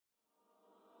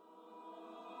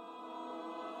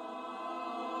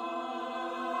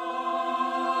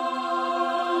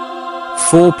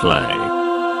Foreplay.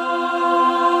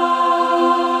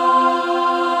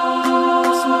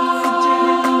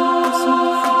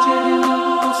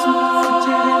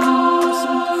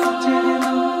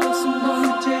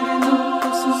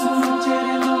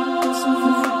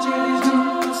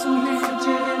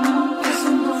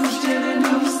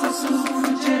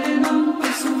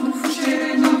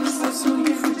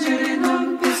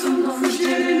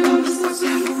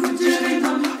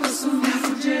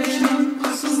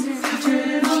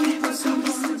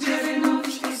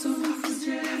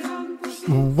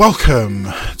 Welcome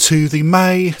to the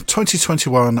May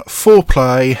 2021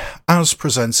 Foreplay as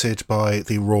presented by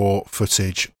the Raw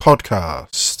Footage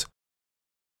podcast.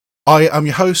 I am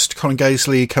your host, Colin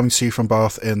Gaisley, coming to you from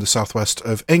Bath in the southwest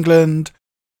of England,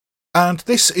 and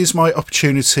this is my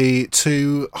opportunity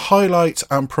to highlight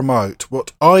and promote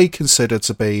what I consider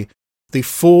to be the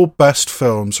 4 best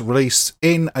films released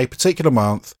in a particular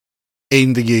month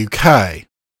in the UK.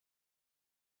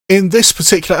 In this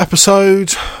particular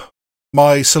episode,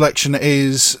 my selection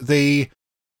is the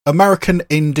American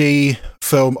indie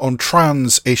film on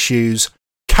trans issues,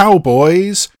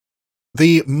 Cowboys,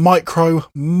 the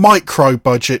micro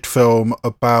budget film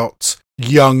about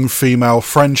young female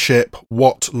friendship,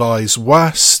 What Lies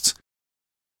West,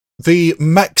 the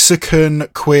Mexican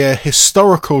queer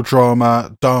historical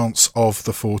drama, Dance of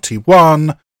the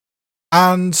 41,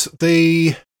 and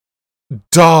the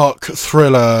dark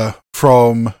thriller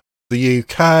from the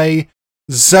UK,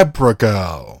 Zebra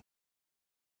Girl.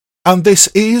 And this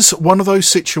is one of those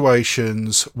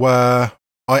situations where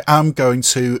I am going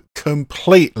to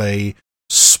completely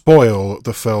spoil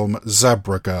the film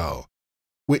Zebra Girl,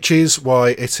 which is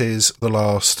why it is the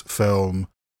last film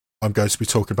I'm going to be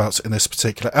talking about in this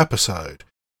particular episode.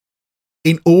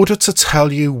 In order to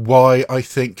tell you why I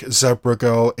think Zebra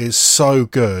Girl is so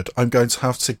good, I'm going to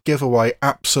have to give away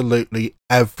absolutely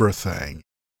everything,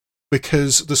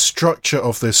 because the structure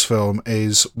of this film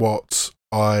is what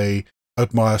I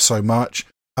admire so much,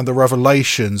 and the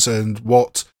revelations and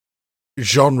what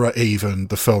genre even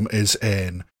the film is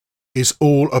in is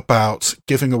all about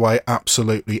giving away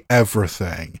absolutely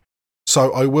everything.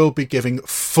 So I will be giving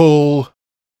full,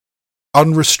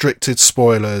 unrestricted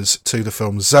spoilers to the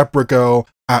film Zebra Girl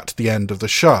at the end of the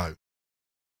show.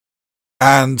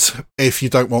 And if you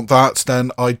don't want that,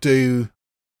 then I do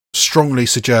strongly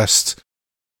suggest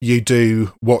you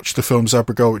do watch the film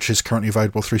Zebra Girl, which is currently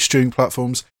available through streaming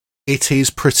platforms. It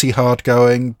is pretty hard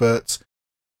going, but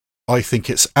I think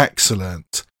it's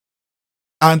excellent.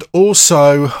 And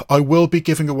also, I will be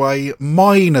giving away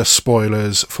minor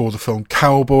spoilers for the film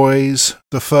Cowboys,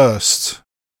 the first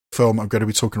film I'm going to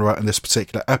be talking about in this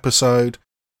particular episode.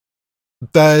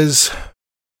 There's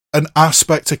an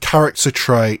aspect, a character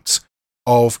trait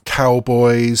of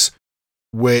Cowboys,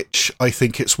 which I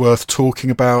think it's worth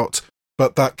talking about,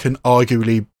 but that can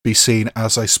arguably be seen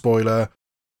as a spoiler.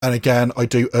 And again, I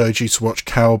do urge you to watch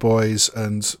Cowboys,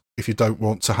 and if you don't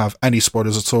want to have any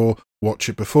spoilers at all, watch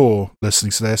it before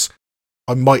listening to this.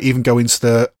 I might even go into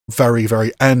the very,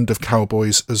 very end of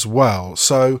Cowboys as well.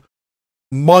 So,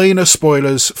 minor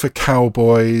spoilers for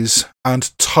Cowboys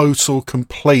and total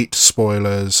complete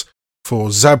spoilers for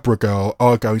Zebra Girl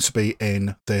are going to be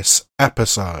in this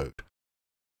episode.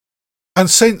 And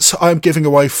since I'm giving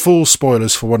away full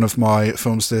spoilers for one of my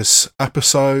films this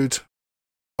episode,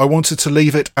 I wanted to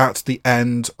leave it at the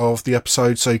end of the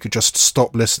episode so you could just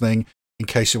stop listening in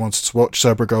case you wanted to watch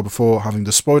Zebra Girl before having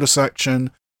the spoiler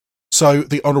section. So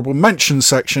the honourable mention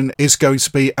section is going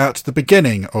to be at the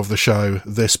beginning of the show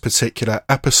this particular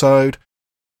episode,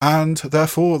 and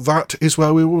therefore that is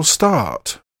where we will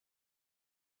start.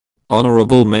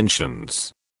 Honourable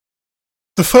mentions.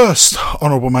 The first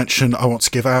honourable mention I want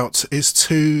to give out is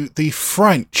to the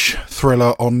French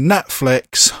thriller on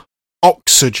Netflix,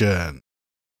 Oxygen,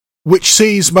 which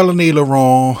sees Melanie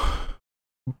Laurent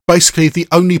basically the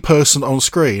only person on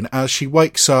screen as she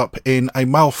wakes up in a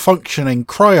malfunctioning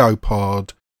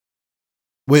cryopod,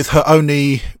 with her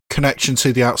only connection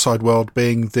to the outside world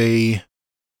being the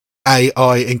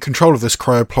AI in control of this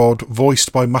cryopod,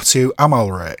 voiced by Mathieu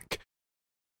Amalric.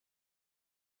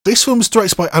 This film was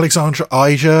directed by Alexandre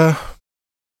Aja,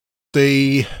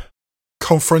 the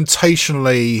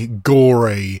confrontationally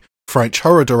gory French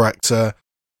horror director,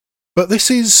 but this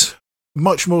is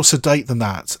much more sedate than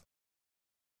that.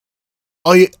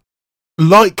 I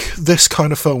like this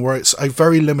kind of film where it's a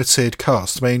very limited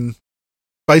cast. I mean,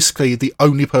 basically the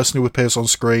only person who appears on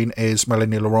screen is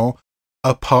Melanie Laurent,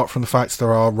 apart from the fact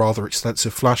there are rather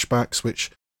extensive flashbacks, which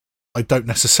I don't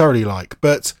necessarily like,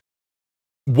 but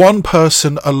one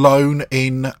person alone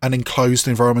in an enclosed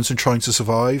environment and trying to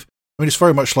survive. I mean, it's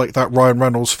very much like that Ryan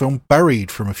Reynolds film Buried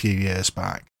from a few years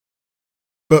back.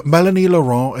 But Melanie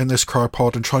Laurent in this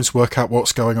cryopod and trying to work out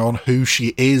what's going on, who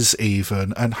she is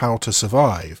even, and how to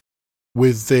survive,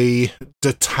 with the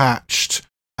detached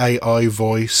AI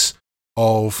voice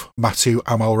of Matthew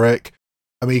Amalric.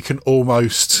 I mean, you can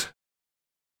almost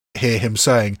hear him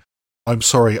saying, "I'm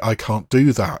sorry, I can't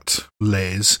do that,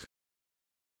 Liz."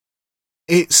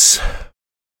 It's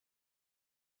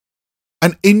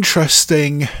an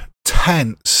interesting,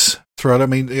 tense thriller. I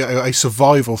mean, a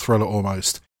survival thriller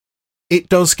almost. It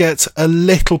does get a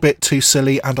little bit too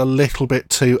silly and a little bit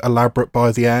too elaborate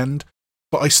by the end,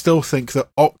 but I still think that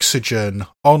Oxygen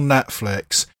on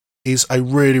Netflix is a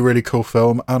really, really cool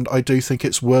film, and I do think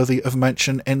it's worthy of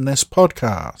mention in this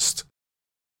podcast.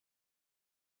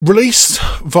 Released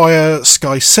via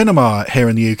Sky Cinema here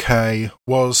in the UK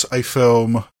was a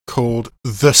film called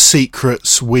The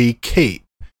Secrets We Keep,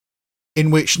 in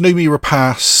which Noomi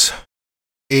Rapace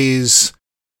is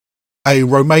a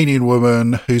Romanian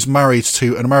woman who's married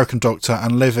to an American doctor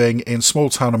and living in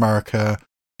small-town America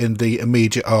in the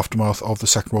immediate aftermath of the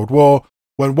Second World War,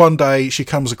 when one day she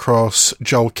comes across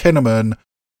Joel Kinnaman,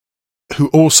 who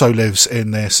also lives in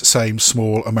this same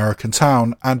small American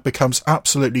town, and becomes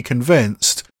absolutely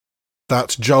convinced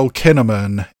that Joel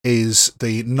Kinnaman is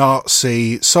the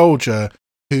Nazi soldier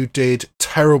who did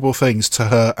terrible things to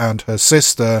her and her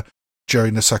sister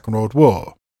during the Second World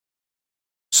War.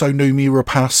 So Noomi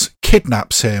Rapace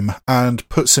kidnaps him and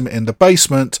puts him in the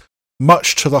basement,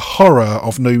 much to the horror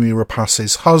of Noomi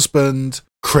Rapace's husband,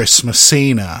 Chris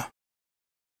Messina.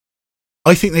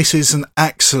 I think this is an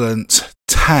excellent,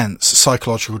 tense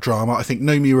psychological drama. I think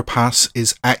Noomi Rapace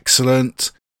is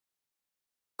excellent.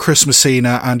 Chris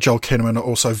Messina and Joel Kinnaman are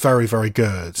also very, very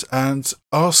good, and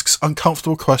asks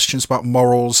uncomfortable questions about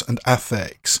morals and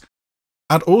ethics,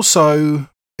 and also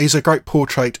is a great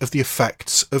portrait of the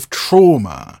effects of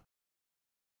trauma.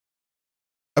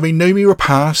 I mean, Noomi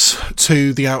Rapace,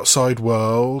 to the outside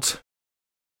world,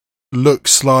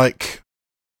 looks like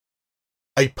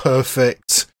a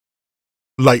perfect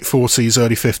late 40s,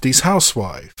 early 50s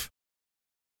housewife.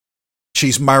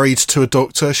 She's married to a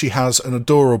doctor. She has an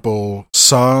adorable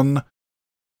son.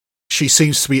 She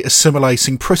seems to be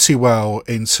assimilating pretty well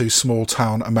into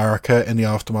small-town America in the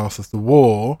aftermath of the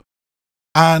war.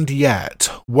 And yet,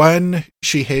 when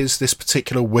she hears this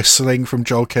particular whistling from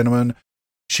Joel Kinnaman,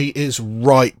 she is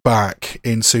right back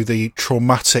into the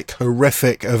traumatic,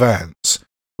 horrific events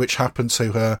which happened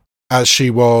to her as she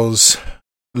was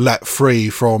let free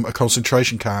from a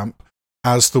concentration camp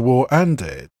as the war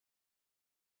ended.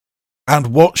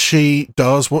 And what she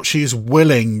does, what she is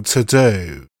willing to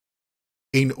do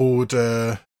in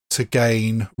order to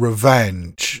gain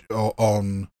revenge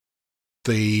on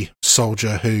the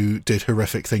soldier who did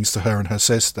horrific things to her and her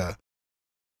sister.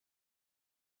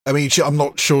 I mean, I'm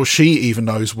not sure she even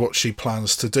knows what she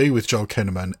plans to do with Joel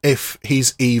Kinnaman, if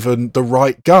he's even the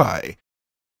right guy.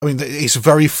 I mean, it's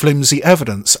very flimsy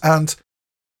evidence, and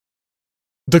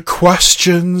the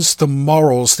questions, the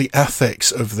morals, the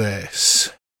ethics of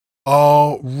this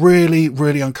are really,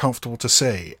 really uncomfortable to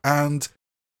see. And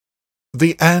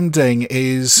the ending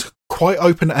is quite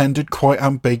open-ended, quite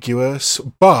ambiguous,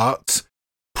 but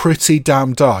pretty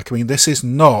damn dark. I mean, this is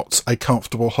not a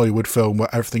comfortable Hollywood film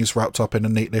where everything's wrapped up in a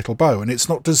neat little bow, and it's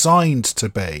not designed to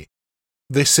be.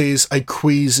 This is a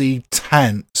queasy,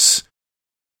 tense,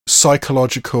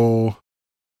 psychological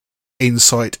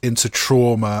insight into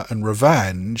trauma and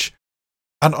revenge,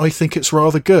 and I think it's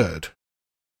rather good.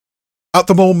 At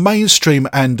the more mainstream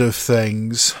end of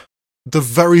things, the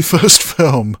very first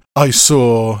film I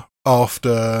saw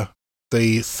after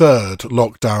the third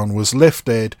lockdown was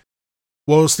lifted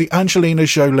was the Angelina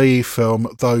Jolie film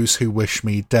Those Who Wish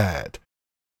Me Dead.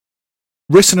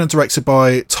 Written and directed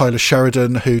by Tyler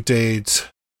Sheridan, who did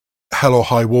Hell or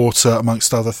High Water,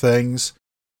 amongst other things.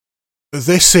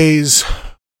 This is,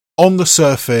 on the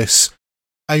surface,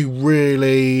 a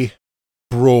really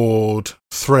broad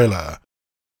thriller.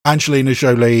 Angelina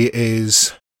Jolie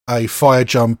is a fire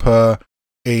jumper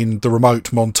in the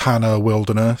remote Montana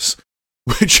wilderness,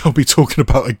 which I'll be talking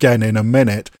about again in a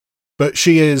minute. But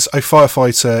she is a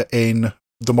firefighter in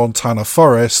the Montana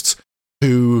forests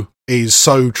who is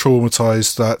so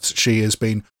traumatized that she has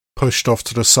been pushed off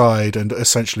to the side and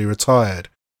essentially retired.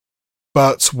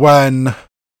 But when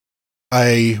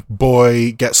a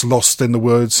boy gets lost in the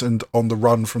woods and on the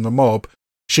run from the mob,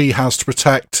 she has to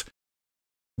protect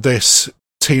this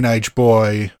teenage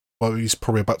boy, well, he's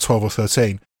probably about 12 or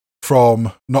 13,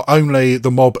 from not only the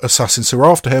mob assassins who are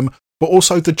after him, but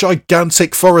also the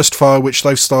gigantic forest fire which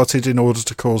they've started in order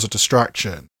to cause a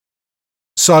distraction.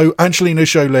 So Angelina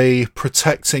Jolie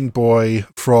protecting boy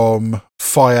from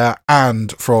fire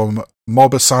and from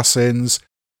mob assassins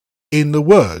in the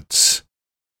woods.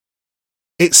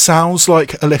 It sounds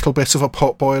like a little bit of a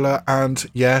potboiler, and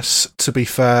yes, to be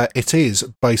fair, it is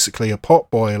basically a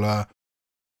potboiler,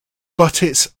 but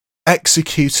it's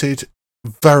executed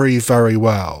very, very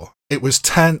well. It was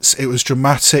tense, it was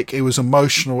dramatic, it was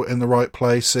emotional in the right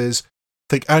places.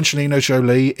 I think Angelina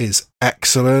Jolie is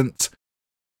excellent.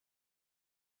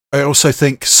 I also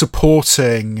think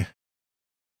supporting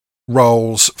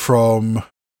roles from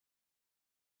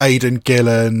Aidan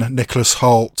Gillen, Nicholas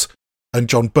Hoult, and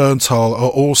John Bernthal are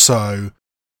also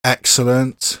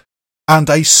excellent. And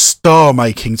a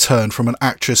star-making turn from an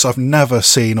actress I've never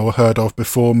seen or heard of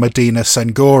before, Medina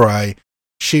Sengore.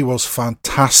 She was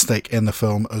fantastic in the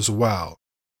film as well.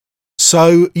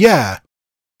 So, yeah,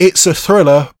 it's a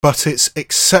thriller, but it's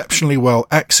exceptionally well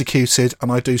executed,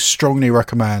 and I do strongly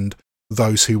recommend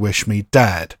Those Who Wish Me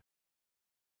Dead.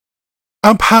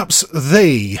 And perhaps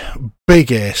the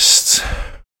biggest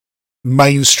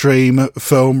mainstream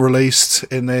film released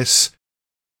in this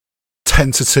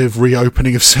tentative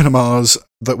reopening of cinemas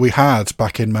that we had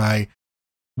back in May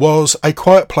was A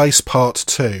Quiet Place Part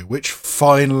 2, which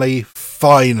finally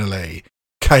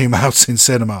came out in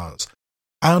cinemas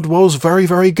and was very,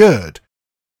 very good.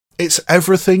 It's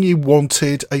everything you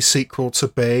wanted a sequel to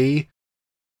be,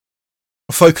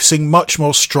 focusing much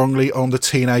more strongly on the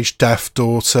teenage deaf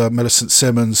daughter Millicent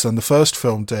Simmons than the first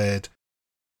film did,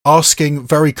 asking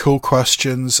very cool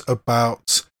questions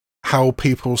about how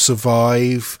people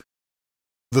survive,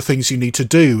 the things you need to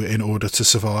do in order to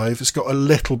survive. It's got a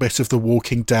little bit of the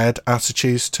Walking Dead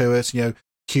attitudes to it. You know,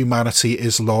 humanity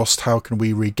is lost, how can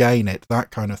we regain it?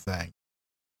 That kind of thing.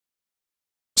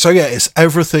 So yeah, it's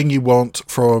everything you want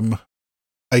from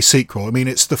a sequel. I mean,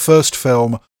 it's the first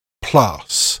film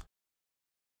plus,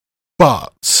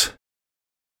 but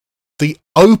the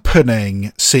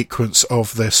opening sequence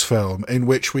of this film, in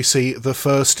which we see the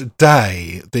first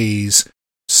day these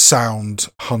sound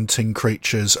hunting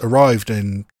creatures arrived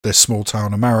in this small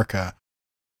town America.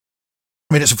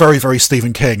 I mean, it's very, very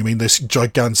Stephen King. I mean, this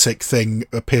gigantic thing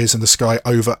appears in the sky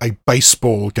over a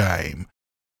baseball game.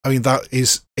 I mean, that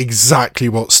is exactly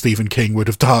what Stephen King would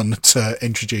have done to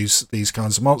introduce these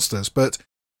kinds of monsters. But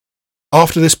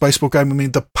after this baseball game, I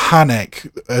mean, the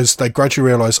panic as they gradually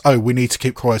realise, oh, we need to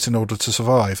keep quiet in order to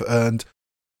survive. And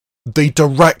the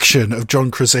direction of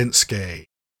John Krasinski,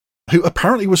 who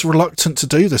apparently was reluctant to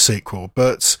do the sequel,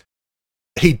 but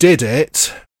he did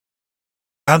it,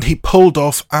 and he pulled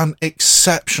off an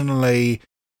exceptionally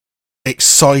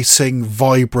exciting,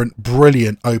 vibrant,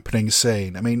 brilliant opening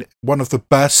scene. I mean, one of the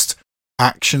best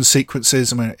action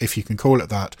sequences, I mean, if you can call it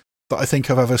that I think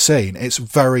I've ever seen. It's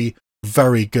very,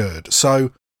 very good.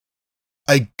 So,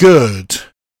 a good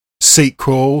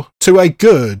sequel to a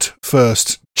good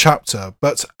first chapter,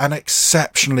 but an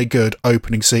exceptionally good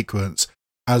opening sequence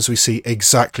as we see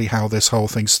exactly how this whole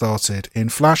thing started in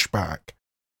flashback.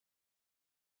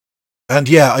 And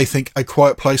yeah, I think A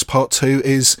Quiet Place Part 2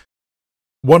 is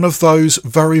one of those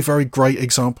very, very great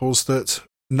examples that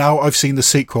now I've seen the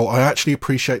sequel, I actually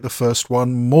appreciate the first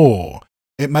one more.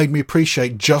 It made me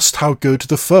appreciate just how good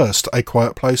the first A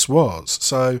Quiet Place was.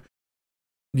 So,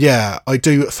 yeah, I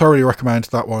do thoroughly recommend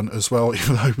that one as well,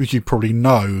 even though you probably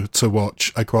know to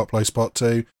watch A Quiet Place Part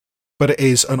 2. But it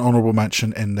is an honourable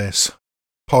mention in this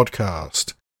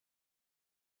podcast.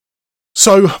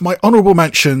 So, my honourable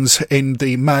mentions in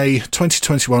the May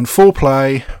 2021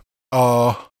 foreplay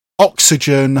are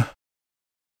Oxygen,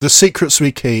 The Secrets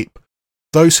We Keep,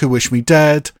 Those Who Wish Me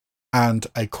Dead, and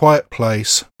A Quiet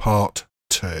Place Part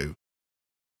 2.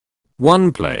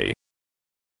 One play.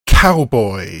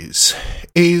 Cowboys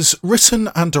is written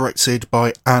and directed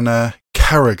by Anna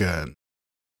Kerrigan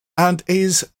and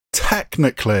is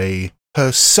technically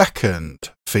her second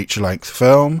feature-length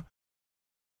film.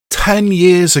 10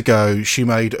 years ago, she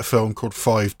made a film called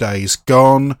 5 Days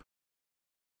Gone,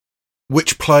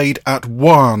 which played at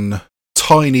one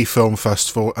tiny film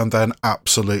festival and then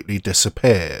absolutely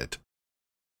disappeared.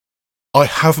 I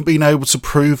haven't been able to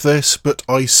prove this, but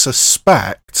I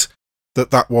suspect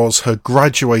that was her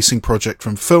graduating project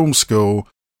from film school,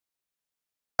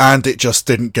 and it just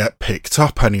didn't get picked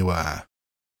up anywhere.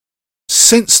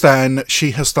 Since then,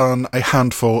 she has done a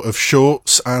handful of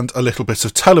shorts and a little bit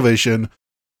of television,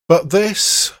 but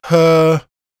this, her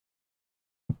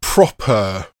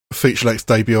proper feature-length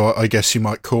debut, I guess you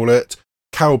might call it,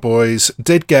 Cowboys,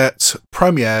 did get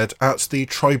premiered at the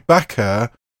Tribeca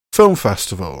Film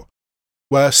Festival,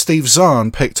 where Steve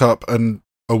Zahn picked up an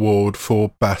award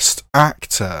for Best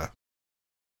Actor.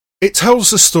 It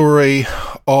tells the story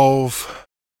of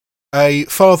a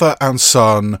father and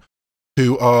son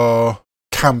who are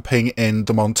camping in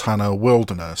the Montana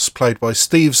wilderness, played by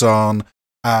Steve Zahn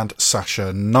and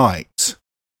Sasha Knight.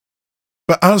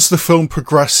 But as the film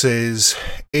progresses,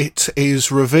 it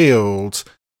is revealed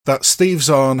that Steve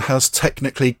Zahn has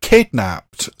technically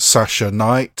kidnapped Sasha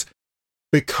Knight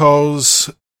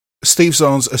because Steve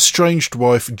Zahn's estranged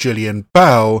wife, Gillian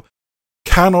Bell,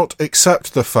 cannot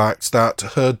accept the fact that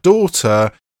her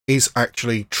daughter is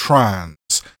actually trans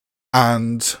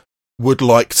and would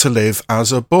like to live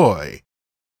as a boy.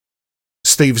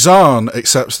 Steve Zahn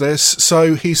accepts this,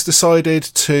 so he's decided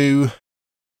to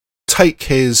take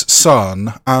his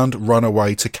son and run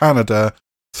away to Canada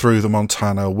through the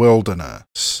Montana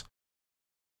wilderness.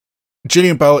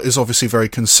 Gillian Bell is obviously very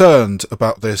concerned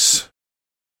about this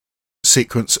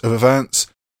sequence of events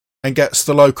and gets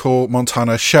the local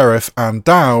Montana sheriff, Ann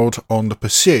Dowd, on the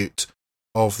pursuit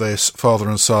of this father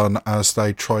and son as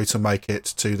they try to make it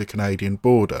to the Canadian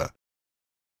border.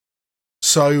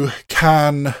 So,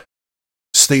 can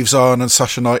Steve Zahn and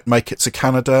Sasha Knight make it to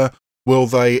Canada? Will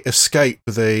they escape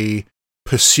the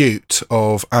pursuit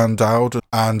of Ann Dowd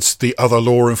and the other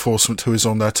law enforcement who is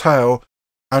on their tail?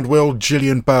 And will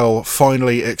Gillian Bell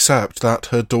finally accept that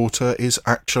her daughter is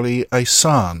actually a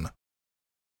son?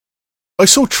 I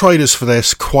saw trailers for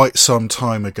this quite some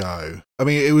time ago. I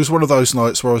mean, it was one of those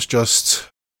nights where I was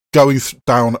just going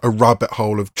down a rabbit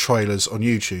hole of trailers on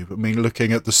YouTube. I mean,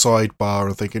 looking at the sidebar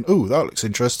and thinking, "Ooh, that looks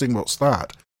interesting, what's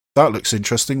that? That looks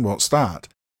interesting, what's that?"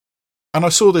 And I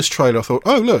saw this trailer, I thought,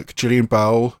 oh look, Gillian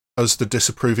Bell as the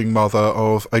disapproving mother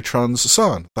of a trans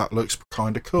son. That looks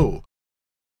kind of cool.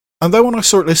 And then when I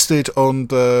saw it listed on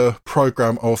the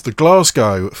programme of the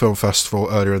Glasgow Film Festival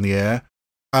earlier in the year,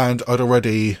 and I'd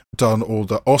already done all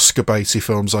the Oscar baity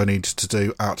films I needed to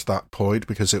do at that point,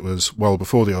 because it was well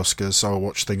before the Oscars, so I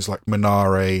watched things like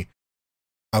Minari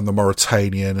and The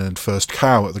Mauritanian and First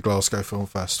Cow at the Glasgow Film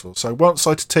Festival. So once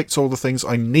I'd ticked all the things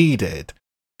I needed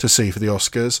to see for the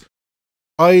Oscars,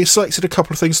 I selected a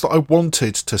couple of things that I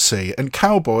wanted to see, and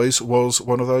Cowboys was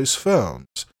one of those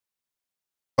films.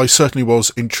 I certainly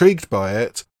was intrigued by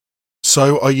it,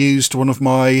 so I used one of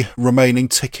my remaining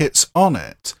tickets on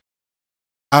it.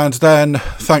 And then,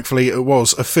 thankfully, it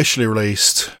was officially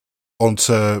released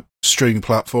onto streaming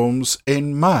platforms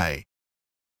in May.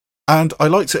 And I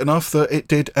liked it enough that it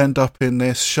did end up in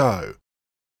this show.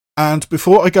 And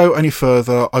before I go any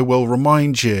further, I will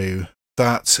remind you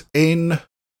that in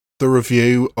the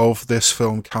review of this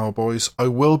film, Cowboys, I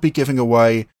will be giving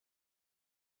away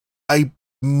a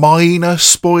minor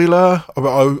spoiler.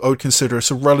 I would consider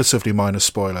it a relatively minor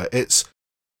spoiler. It's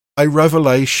a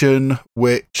revelation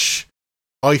which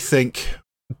I think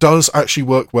does actually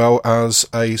work well as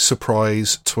a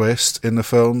surprise twist in the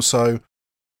film. So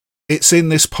it's in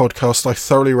this podcast. I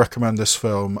thoroughly recommend this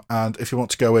film. And if you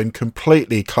want to go in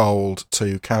completely cold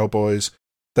to Cowboys,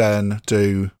 then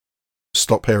do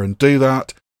stop here and do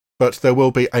that. But there will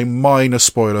be a minor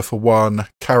spoiler for one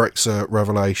character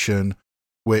revelation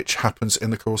which happens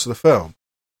in the course of the film.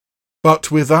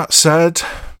 But with that said,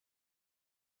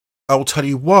 I'll tell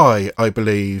you why I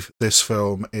believe this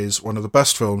film is one of the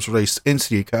best films released into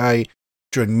the UK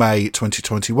during May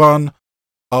 2021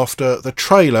 after the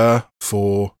trailer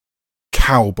for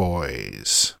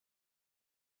Cowboys.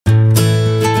 I'm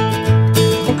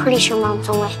pretty sure Mom's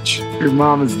a witch. Your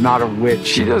mom is not a witch.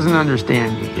 She doesn't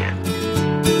understand you yet.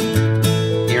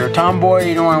 You're a tomboy,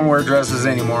 you don't want to wear dresses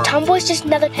anymore. Tomboy's just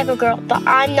another type of girl, but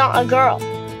I'm not a girl.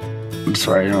 I'm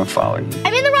sorry, I don't follow you.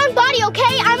 I'm in the wrong body,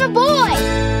 okay? I'm a boy!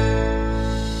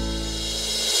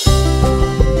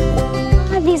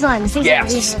 I have these ones. These are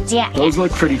these ones, yeah. Those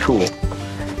look pretty cool.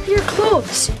 Your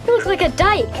clothes. You look like a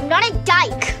dyke. I'm not a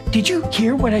dyke. Did you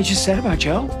hear what I just said about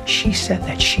Joe? She said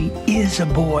that she is a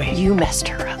boy. You messed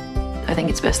her up. I think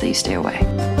it's best that you stay away.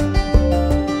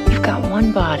 You've got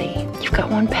one body, you've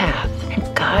got one path,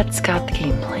 and God's got the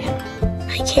game plan.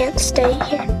 I can't stay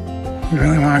here. You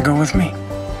really want to go with me?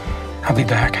 I'll be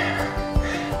back.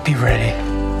 Be ready.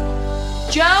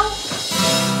 Joe?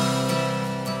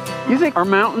 You think our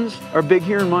mountains are big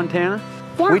here in Montana?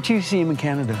 Yeah. Wait till you see them in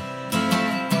Canada.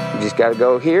 You just gotta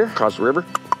go here, across the river.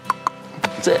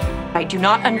 That's it. I do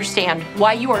not understand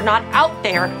why you are not out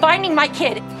there finding my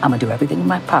kid. I'm gonna do everything in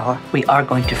my power. We are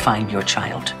going to find your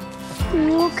child.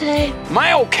 Okay. Am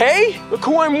I okay? Look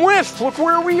who I'm with. Look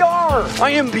where we are.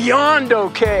 I am beyond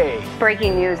okay.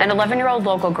 Breaking news. An 11-year-old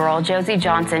local girl, Josie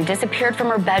Johnson, disappeared from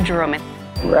her bedroom.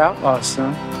 We're outlaws,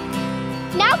 son.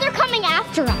 Now they're coming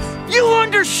after us. You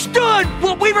understood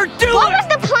what we were doing! What was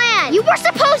the plan? You were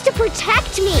supposed to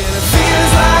protect me.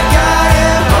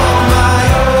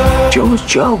 Joe's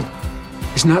Joe.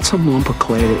 It's not some lump of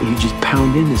clay that you just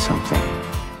pound into something.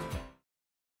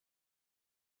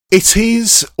 It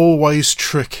is always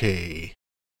tricky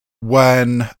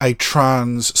when a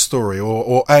trans story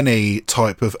or any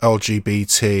type of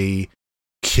LGBT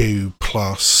Q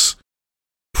plus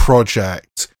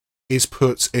project is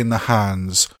put in the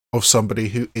hands of somebody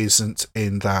who isn't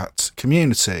in that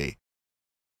community.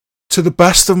 To the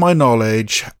best of my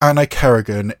knowledge, Anna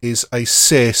Kerrigan is a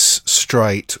cis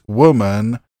straight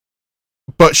woman,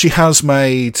 but she has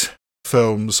made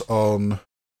films on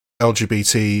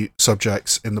LGBT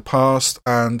subjects in the past,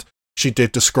 and she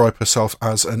did describe herself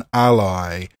as an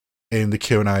ally in the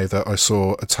Q&A that I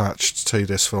saw attached to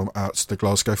this film at the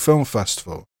Glasgow Film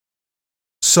Festival.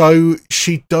 So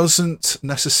she doesn't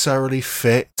necessarily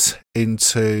fit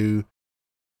into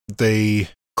the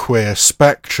queer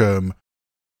spectrum,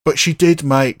 but she did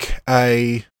make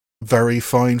a very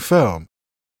fine film,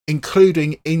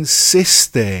 including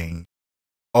insisting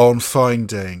on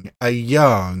finding a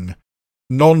young,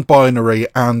 non-binary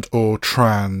and or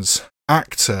trans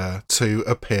actor to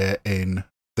appear in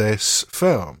this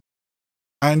film.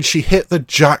 And she hit the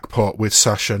jackpot with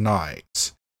Sasha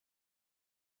Knight.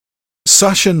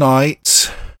 Sasha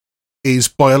Knight is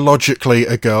biologically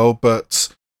a girl,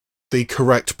 but the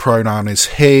correct pronoun is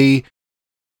he,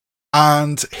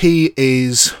 and he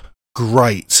is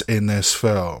great in this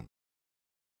film.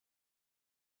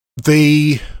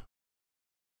 The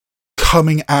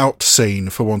coming out scene,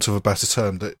 for want of a better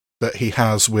term, that he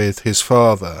has with his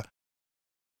father,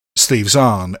 Steve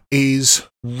Zahn, is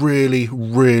really,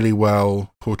 really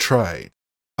well portrayed.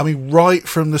 I mean, right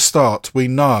from the start, we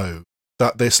know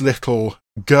that this little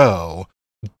girl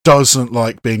doesn't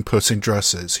like being put in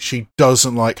dresses. She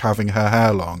doesn't like having her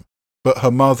hair long. But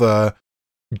her mother,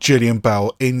 Gillian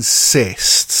Bell,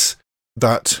 insists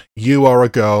that you are a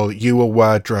girl, you will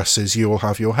wear dresses, you will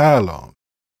have your hair long.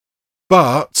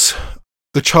 But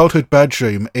the childhood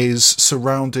bedroom is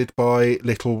surrounded by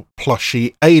little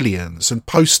plushy aliens and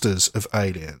posters of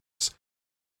aliens.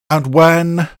 And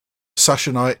when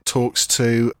Sasha Knight talks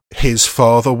to his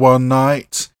father one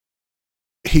night,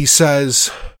 he says,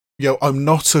 I'm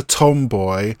not a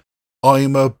tomboy,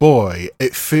 I'm a boy.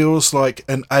 It feels like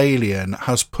an alien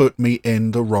has put me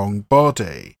in the wrong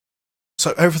body.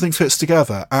 So everything fits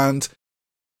together. And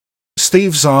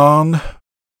Steve Zahn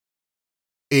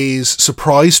is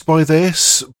surprised by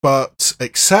this, but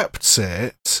accepts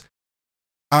it,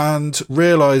 and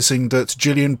realising that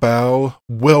Gillian Bell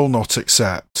will not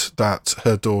accept that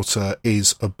her daughter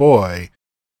is a boy,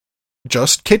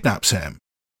 just kidnaps him.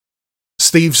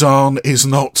 Steve Zahn is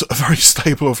not a very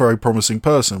stable or very promising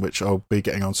person, which I'll be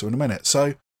getting onto in a minute.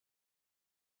 So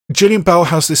Gillian Bell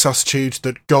has this attitude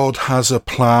that God has a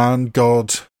plan,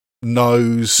 God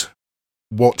knows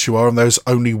what you are, and there's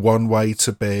only one way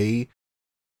to be.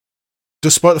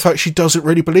 Despite the fact she doesn't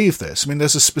really believe this. I mean,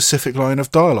 there's a specific line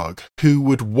of dialogue. Who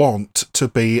would want to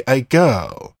be a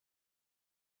girl?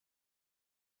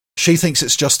 She thinks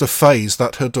it's just a phase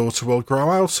that her daughter will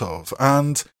grow out of.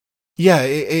 And yeah,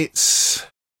 it's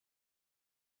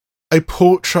a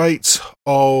portrait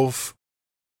of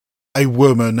a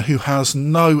woman who has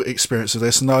no experience of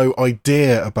this, no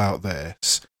idea about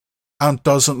this, and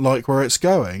doesn't like where it's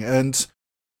going. And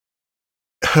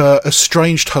her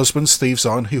estranged husband, Steve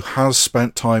Zahn, who has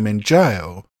spent time in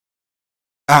jail,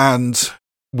 and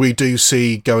we do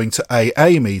see going to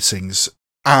AA meetings,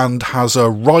 and has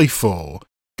a rifle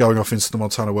going off into the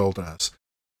Montana wilderness.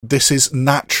 This is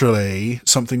naturally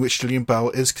something which Gillian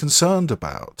Bell is concerned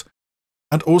about,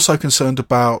 and also concerned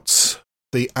about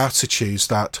the attitudes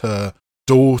that her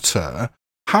daughter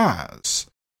has.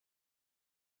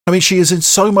 I mean, she is in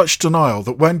so much denial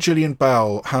that when Gillian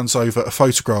Bell hands over a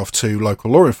photograph to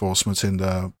local law enforcement in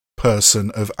the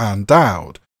person of Anne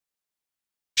Dowd,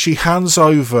 she hands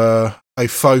over a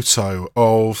photo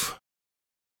of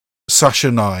Sasha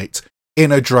Knight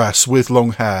in a dress with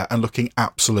long hair and looking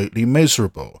absolutely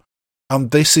miserable.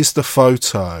 And this is the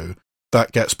photo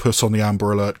that gets put on the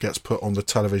Amber Alert, gets put on the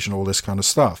television, all this kind of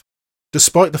stuff.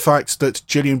 Despite the fact that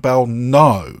Gillian Bell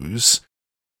knows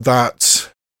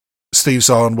that Steve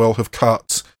Zahn will have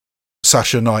cut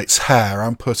Sasha Knight's hair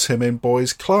and put him in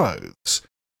boys' clothes.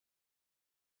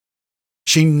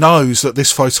 She knows that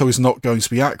this photo is not going to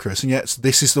be accurate, and yet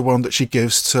this is the one that she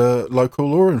gives to local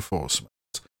law enforcement.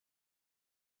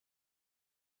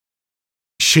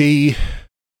 She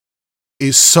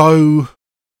is so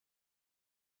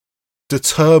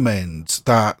determined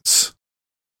that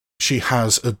she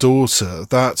has a daughter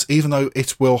that even though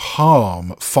it will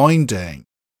harm finding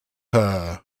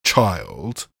her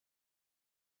child,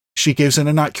 she gives an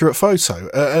inaccurate photo.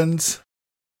 And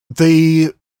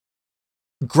the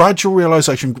gradual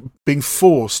realisation, being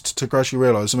forced to gradually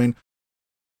realise, I mean,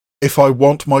 if I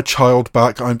want my child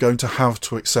back, I'm going to have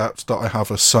to accept that I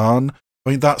have a son. I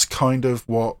mean, that's kind of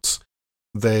what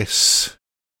this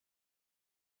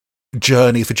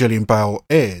journey for Gillian Bell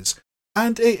is.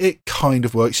 And it kind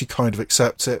of works, you kind of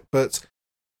accept it, but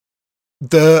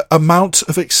the amount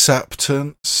of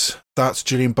acceptance that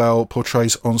Gillian Bell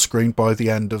portrays on screen by the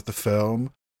end of the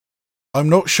film, I'm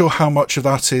not sure how much of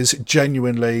that is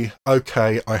genuinely,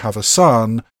 okay, I have a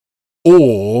son,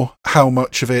 or how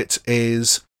much of it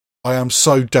is, I am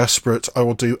so desperate I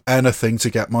will do anything to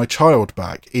get my child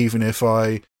back, even if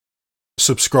I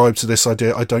subscribe to this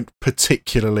idea I don't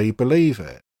particularly believe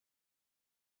it.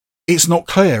 It's not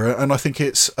clear, and I think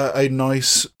it's a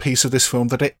nice piece of this film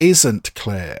that it isn't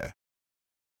clear.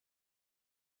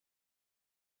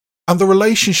 And the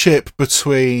relationship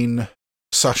between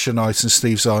Sasha Knight and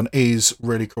Steve Zahn is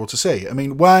really cool to see. I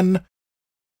mean, when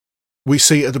we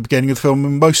see at the beginning of the film,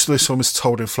 and most of this film is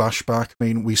told in flashback. I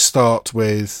mean, we start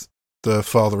with the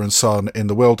father and son in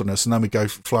the wilderness, and then we go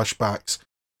flashbacks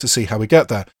to see how we get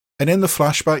there. And in the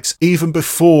flashbacks, even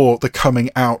before the coming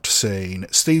out scene,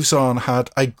 Steve Zahn had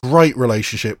a great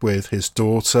relationship with his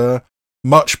daughter,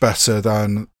 much better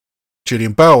than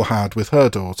Gillian Bell had with her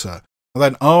daughter. And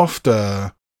then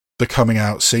after the coming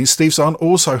out scene, Steve Zahn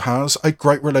also has a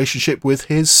great relationship with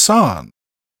his son.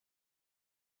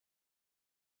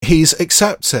 He's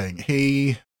accepting.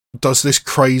 He does this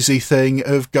crazy thing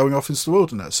of going off into the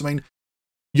wilderness. I mean,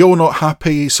 you're not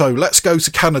happy, so let's go to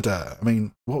Canada. I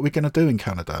mean, what are we going to do in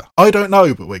Canada? I don't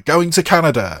know, but we're going to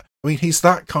Canada. I mean, he's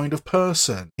that kind of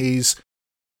person. He's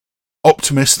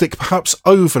optimistic, perhaps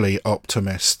overly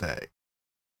optimistic.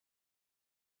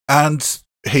 And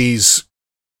he's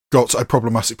got a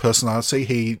problematic personality.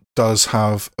 He does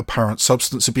have apparent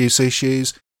substance abuse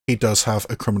issues. He does have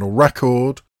a criminal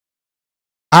record.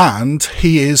 And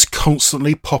he is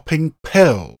constantly popping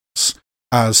pills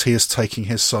as he is taking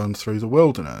his son through the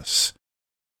wilderness.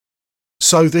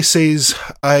 So this is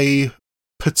a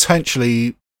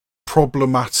potentially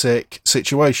problematic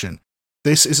situation.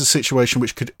 This is a situation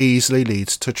which could easily lead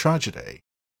to tragedy.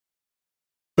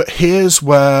 But here's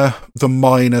where the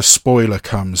minor spoiler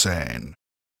comes in.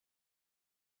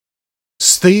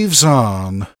 Steve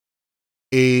Zahn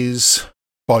is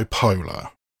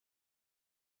bipolar.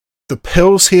 The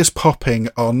pills he is popping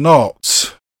are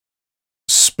not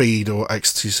speed or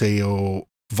ecstasy or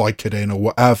Vicodin or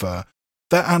whatever.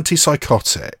 They're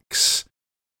antipsychotics.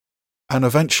 And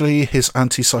eventually his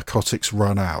antipsychotics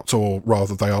run out, or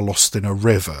rather they are lost in a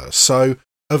river. So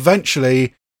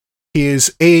eventually he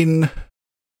is in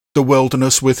the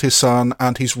wilderness with his son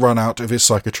and he's run out of his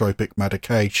psychotropic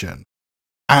medication.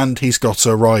 And he's got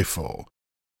a rifle.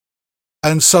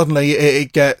 And suddenly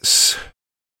it gets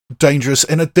dangerous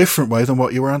in a different way than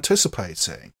what you were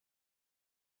anticipating.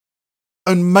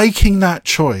 And making that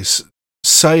choice,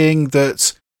 saying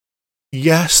that,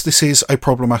 yes, this is a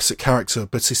problematic character,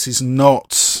 but this is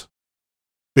not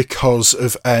because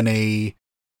of any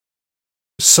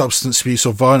substance abuse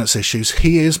or violence issues.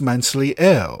 He is mentally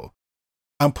ill.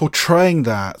 And portraying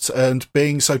that and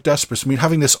being so desperate, I mean,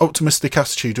 having this optimistic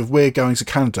attitude of we're going to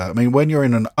Canada. I mean, when you're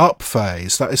in an up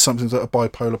phase, that is something that a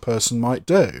bipolar person might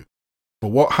do. But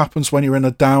what happens when you're in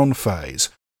a down phase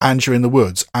and you're in the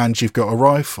woods and you've got a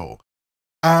rifle?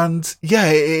 And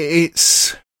yeah,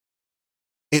 it's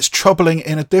troubling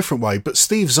in a different way, but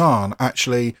Steve Zahn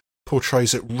actually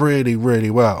portrays it really,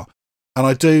 really well. And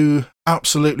I do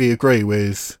absolutely agree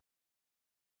with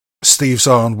Steve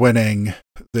Zahn winning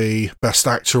the Best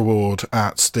Actor award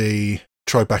at the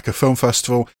Tribeca Film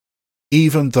Festival,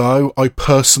 even though I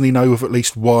personally know of at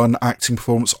least one acting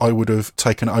performance I would have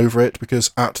taken over it,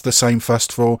 because at the same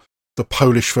festival, the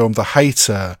Polish film The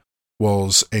Hater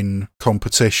was in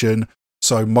competition.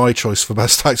 So my choice for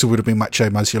Best Actor would have been Maciej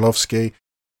Maciejowski,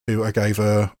 who I gave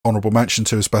a honourable mention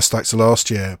to as Best Actor last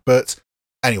year. But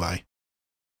anyway,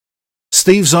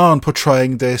 Steve Zahn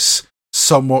portraying this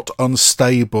somewhat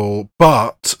unstable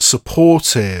but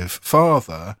supportive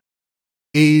father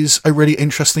is a really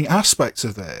interesting aspect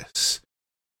of this,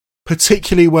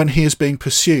 particularly when he is being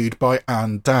pursued by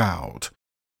Ann Dowd.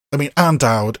 I mean, Ann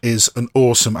Dowd is an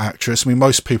awesome actress. I mean,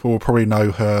 most people will probably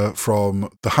know her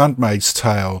from The Handmaid's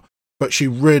Tale, but she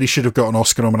really should have got an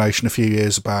Oscar nomination a few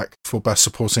years back for Best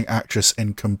Supporting Actress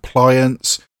in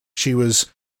Compliance. She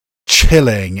was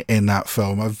chilling in that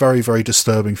film, a very, very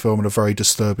disturbing film and a very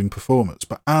disturbing performance.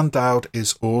 But Ann Dowd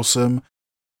is awesome,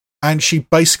 and she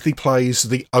basically plays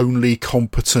the only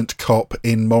competent cop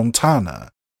in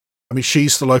Montana. I mean,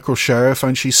 she's the local sheriff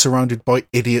and she's surrounded by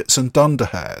idiots and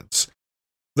dunderheads.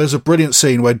 There's a brilliant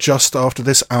scene where just after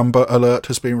this Amber Alert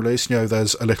has been released, you know,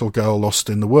 there's a little girl lost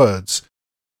in the woods.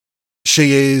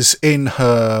 She is in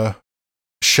her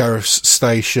sheriff's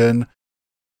station,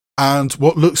 and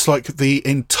what looks like the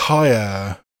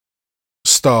entire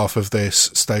staff of this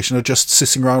station are just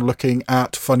sitting around looking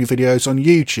at funny videos on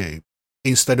YouTube.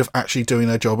 instead of actually doing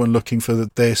their job and looking for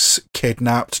this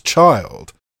kidnapped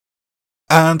child.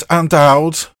 And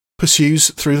Dowd pursues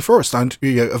through the forest and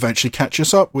eventually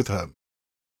catches up with her.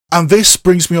 And this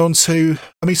brings me on to,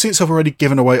 since I've already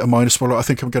given away a minor spoiler, I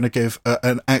think I'm going to give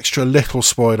an extra little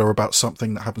spoiler about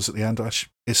something that happens at the end.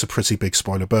 It's a pretty big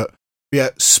spoiler, but yeah,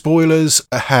 spoilers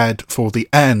ahead for the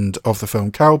end of the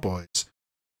film Cowboys.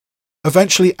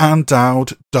 Eventually, Ann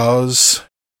Dowd does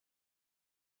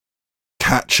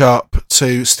catch up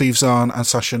to Steve Zahn and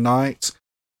Sasha Knight.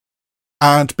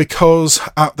 And because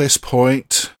at this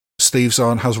point, Steve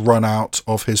Zahn has run out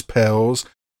of his pills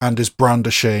and is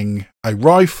brandishing a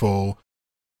rifle,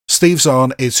 Steve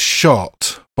Zahn is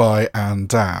shot by Ann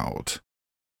Dowd.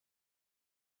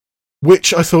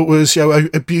 Which I thought was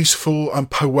a beautiful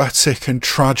and poetic and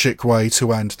tragic way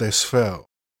to end this film.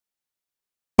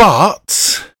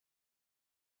 But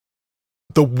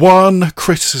the one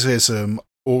criticism,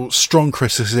 or strong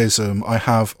criticism, I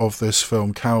have of this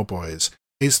film Cowboys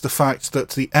is the fact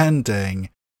that the ending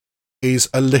is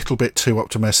a little bit too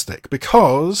optimistic,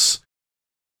 because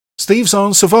Steve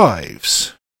Zahn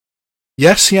survives.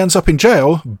 Yes, he ends up in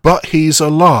jail, but he's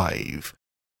alive.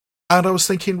 And I was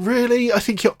thinking, really? I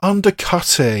think you're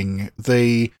undercutting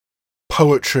the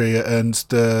poetry and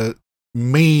the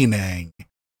meaning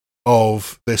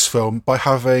of this film by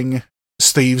having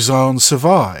Steve Zahn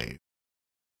survive.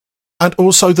 And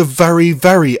also the very,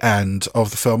 very end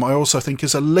of the film, I also think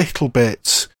is a little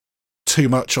bit too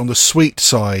much on the sweet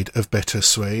side of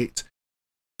bittersweet.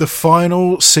 The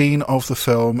final scene of the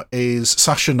film is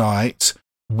Sasha Knight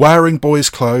wearing boys'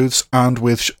 clothes and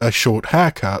with a short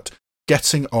haircut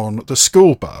getting on the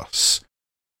school bus.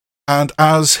 And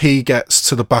as he gets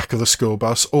to the back of the school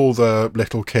bus, all the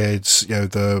little kids,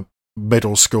 the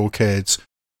middle school kids,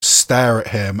 stare at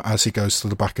him as he goes to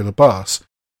the back of the bus.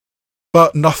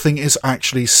 But nothing is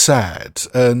actually said,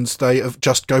 and they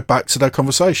just go back to their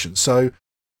conversation. So,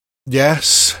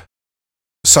 yes,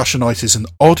 Sasha Knight is an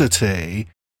oddity,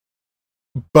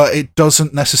 but it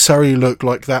doesn't necessarily look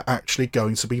like they're actually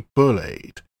going to be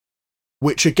bullied.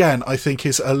 Which, again, I think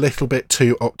is a little bit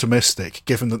too optimistic,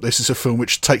 given that this is a film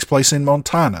which takes place in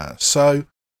Montana. So,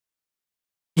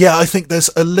 yeah, I think there's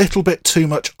a little bit too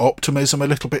much optimism, a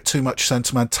little bit too much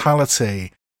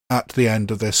sentimentality at the end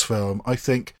of this film. I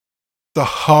think the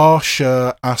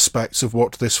harsher aspects of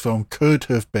what this film could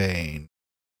have been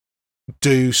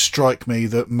do strike me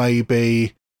that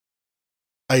maybe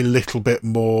a little bit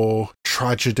more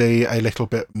tragedy, a little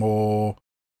bit more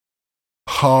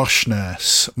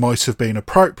harshness might have been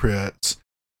appropriate.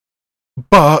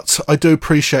 But I do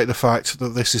appreciate the fact that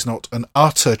this is not an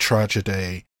utter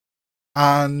tragedy,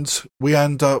 and we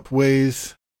end up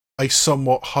with a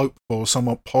somewhat hopeful,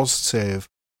 somewhat positive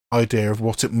idea of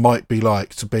what it might be like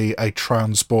to be a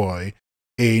trans boy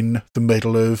in the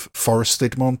middle of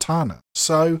forested Montana.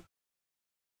 So,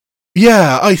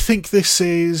 yeah, I think this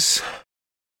is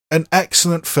an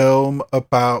excellent film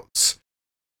about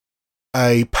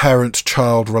a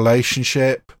parent-child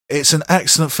relationship. It's an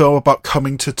excellent film about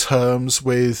coming to terms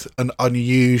with an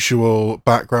unusual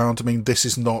background. This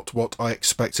is not what I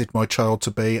expected my child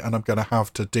to be, and I'm going to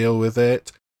have to deal with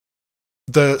it.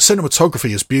 The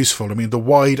cinematography is beautiful. The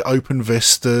wide open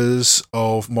vistas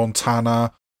of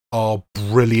Montana are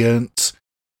brilliant.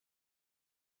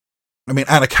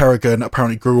 Anna Kerrigan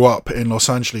apparently grew up in Los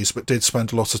Angeles, but did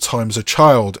spend a lot of time as a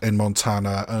child in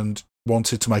Montana and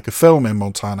wanted to make a film in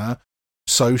Montana.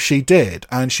 So she did,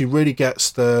 and she really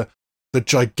gets the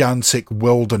gigantic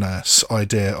wilderness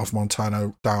idea of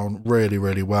Montana down really,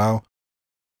 really well.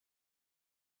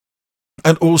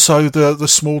 And also the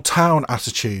small town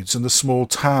attitudes and the small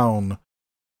town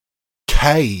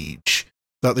cage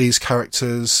that these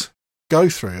characters go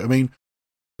through.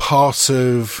 Part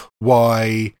of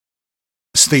why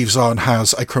Steve Zahn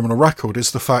has a criminal record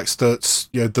is the fact that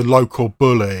the local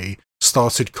bully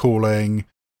started calling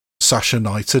Sasha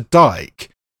Knight a dyke,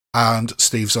 and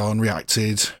Steve Zahn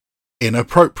reacted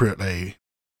inappropriately.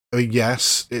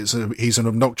 Yes, he's an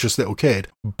obnoxious little kid,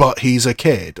 but he's a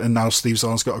kid, and now Steve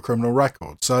Zahn's got a criminal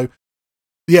record. So,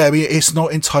 yeah, it's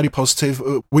not entirely positive,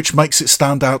 which makes it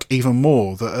stand out even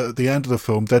more that at the end of the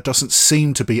film, there doesn't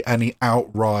seem to be any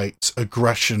outright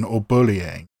aggression or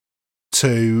bullying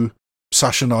to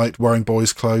Sasha Knight wearing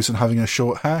boys' clothes and having a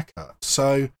short haircut.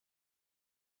 So,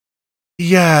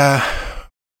 yeah,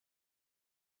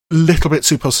 a little bit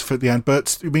too positive at the end,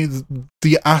 but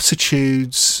the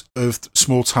attitudes of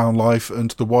small town life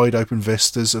and the wide open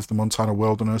vistas of the Montana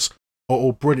wilderness are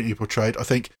all brilliantly portrayed. I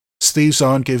think Steve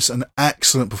Zahn gives an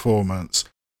excellent performance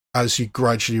as you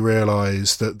gradually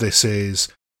realise that this is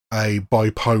a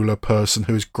bipolar person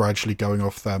who is gradually going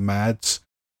off their meds.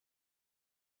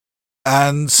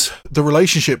 And the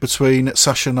relationship between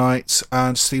Sasha Knight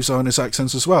and Steve Zahn is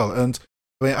excellent as well. And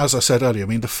I mean, as I said earlier, I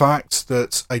mean, the fact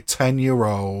that a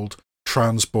 10-year-old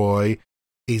trans boy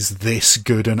is this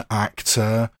good an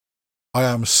actor, I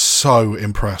am so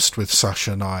impressed with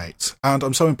Sasha Knight. And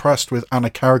I'm so impressed with Anna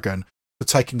Kerrigan for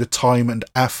taking the time and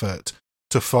effort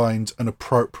to find an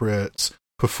appropriate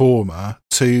performer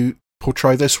to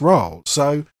portray this role.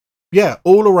 So, yeah,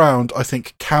 all around, I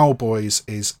think Cowboys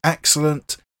is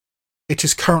excellent. It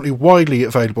is currently widely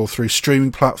available through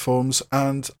streaming platforms,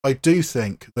 and I do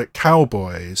think that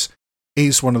Cowboys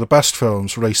is one of the best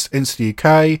films released into the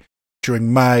UK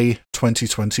during May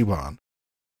 2021.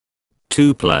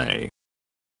 To play.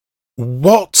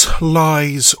 What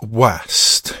Lies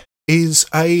West is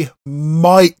a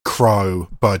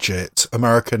micro-budget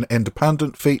American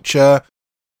independent feature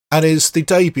and is the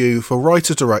debut for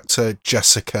writer-director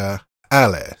Jessica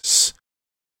Ellis.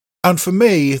 And for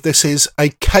me, this is a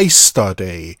case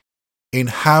study in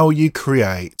how you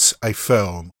create a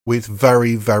film with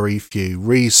very, very few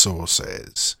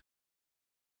resources.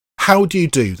 How do you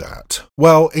do that?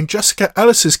 Well, in Jessica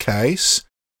Ellis's case,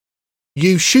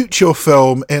 you shoot your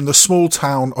film in the small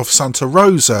town of Santa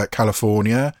Rosa,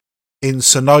 California, in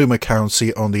Sonoma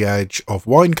County on the edge of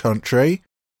wine country.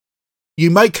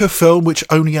 You make a film which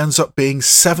only ends up being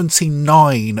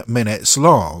 79 minutes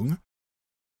long.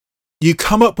 You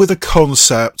come up with a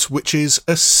concept which is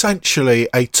essentially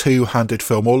a two-handed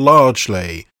film, or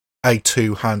largely a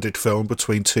two-handed film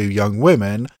between two young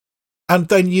women, and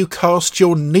then you cast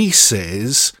your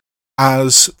nieces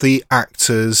as the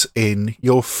actors in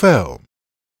your film.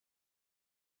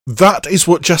 That is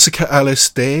what Jessica Ellis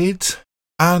did,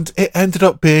 and it ended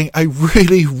up being a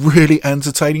really, really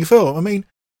entertaining film. I mean,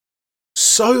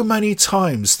 so many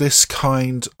times this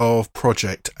kind of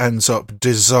project ends up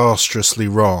disastrously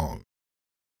wrong.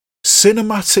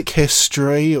 Cinematic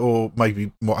history, or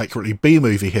maybe more accurately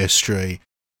B-movie history,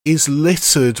 is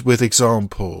littered with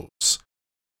examples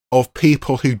of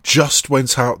people who just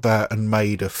went out there and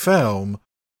made a film,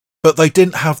 but they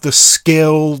didn't have the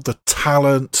skill, the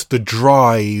talent, the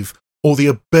drive, or the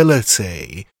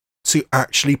ability to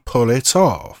actually pull it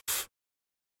off.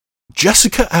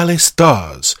 Jessica Ellis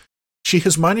does. She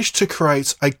has managed to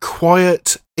create a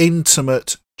quiet,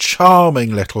 intimate,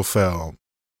 charming little film,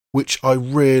 which I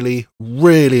really,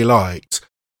 really liked,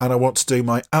 and I want to do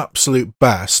my absolute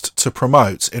best to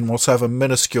promote in whatever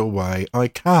minuscule way I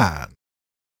can.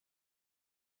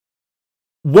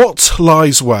 What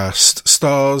Lies West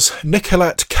stars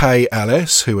Nicolette K.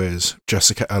 Ellis, who is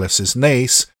Jessica Ellis's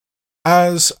niece,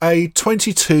 as a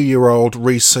 22-year-old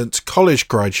recent college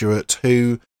graduate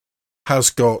who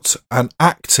has got an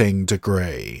acting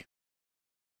degree.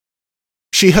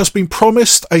 She has been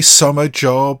promised a summer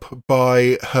job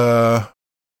by her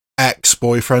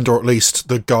ex-boyfriend, or at least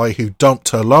the guy who dumped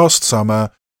her last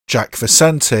summer, Jack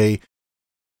Vicente.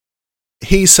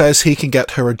 He says he can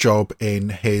get her a job in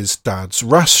his dad's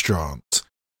restaurant.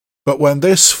 But when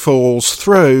this falls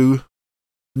through,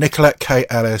 Nicolette K.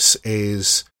 Ellis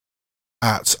is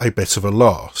at a bit of a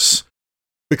loss,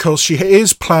 because she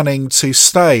is planning to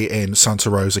stay in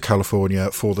Santa Rosa, California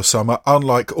for the summer,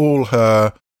 unlike all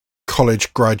her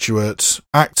college graduate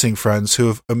acting friends who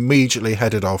have immediately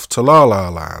headed off to La La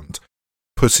Land,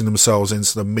 putting themselves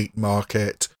into the meat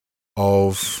market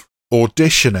of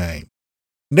auditioning.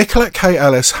 Nicolette K.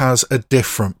 Ellis has a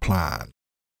different plan.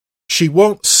 She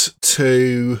wants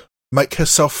to make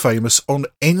herself famous on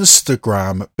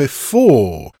Instagram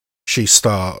before she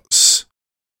starts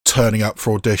turning up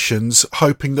for auditions,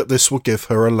 hoping that this will give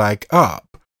her a leg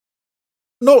up.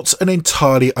 Not an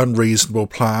entirely unreasonable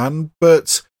plan,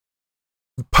 but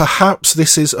perhaps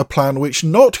this is a plan which,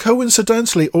 not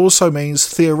coincidentally, also means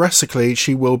theoretically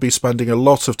she will be spending a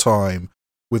lot of time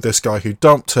with this guy who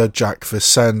dumped her, Jack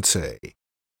Vicente.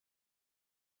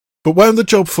 But when the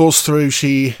job falls through,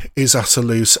 she is at a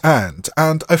loose end,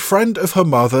 and a friend of her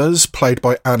mother's, played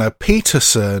by Anna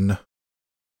Peterson,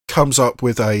 comes up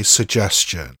with a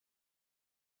suggestion.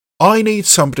 I need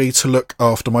somebody to look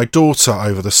after my daughter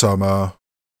over the summer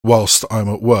whilst I'm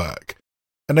at work.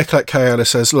 And Nicolette K. Ellis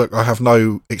says, look, I have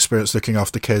no experience looking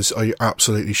after kids, are you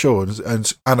absolutely sure?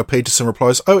 And Anna Peterson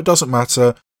replies, oh, it doesn't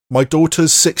matter, my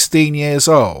daughter's 16 years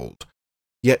old,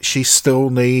 yet she still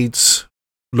needs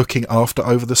looking after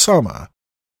over the summer.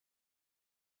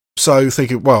 So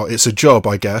thinking, well, it's a job,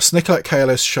 I guess, Nicolette K.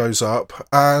 Ellis shows up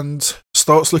and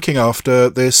starts looking after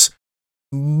this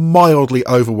mildly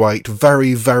overweight,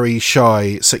 very, very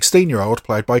shy 16-year-old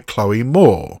played by Chloe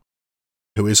Moore,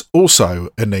 who is also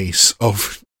a niece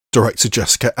of director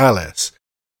Jessica Ellis.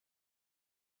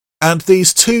 And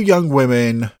these two young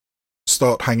women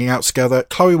start hanging out together.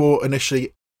 Chloe Moore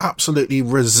initially absolutely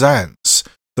resents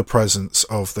the presence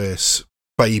of this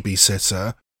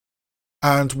babysitter.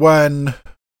 And when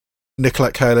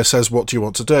Nicolette Kaler says, "What do you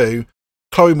want to do?"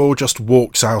 Chloe Moore just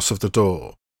walks out of the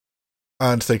door.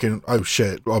 And thinking, oh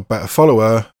shit, I better follow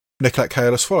her, Nicolette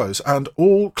Kaler follows. And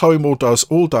all Chloe Moore does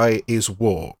all day is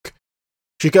walk.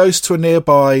 She goes to a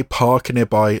nearby park, a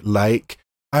nearby lake,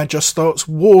 and just starts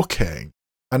walking.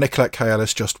 And Nicolette Kaler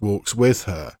just walks with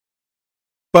her.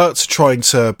 But trying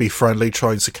to be friendly,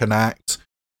 trying to connect,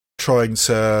 trying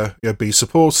to be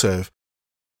supportive.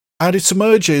 And it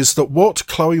emerges that what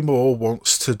Chloe Moore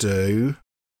wants to do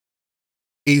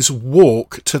is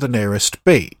walk to the nearest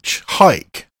beach,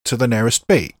 hike to the nearest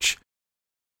beach,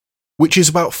 which is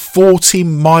about 40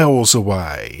 miles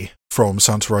away from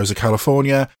Santa Rosa,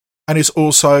 California, and is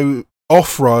also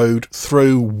off-road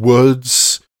through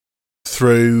woods,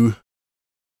 through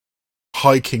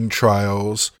hiking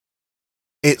trails.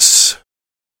 It's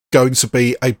going to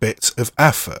be a bit of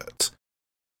effort.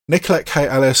 Nicolette K.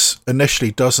 Ellis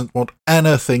initially doesn't want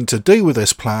anything to do with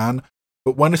this plan,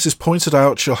 but when it is pointed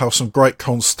out she'll have some great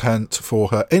content for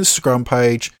her Instagram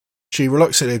page, she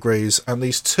reluctantly agrees, and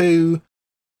these two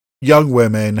young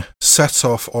women set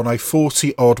off on a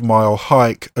 40-odd mile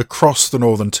hike across the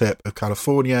northern tip of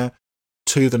California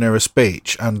to the nearest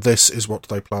beach, and this is what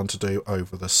they plan to do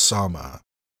over the summer.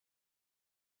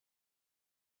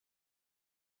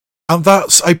 And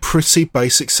that's a pretty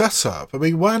basic setup. I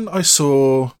mean, when I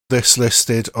saw this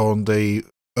listed on the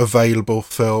available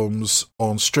films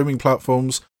on streaming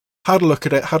platforms, had a look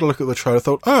at it, had a look at the trailer,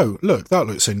 thought, oh, look, that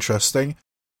looks interesting.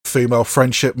 Female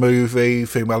friendship movie,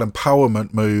 female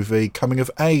empowerment movie, coming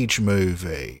of age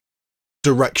movie,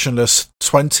 directionless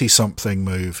 20-something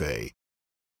movie.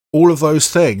 All of those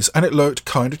things, and it looked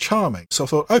kind of charming. So I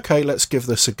thought, okay, let's give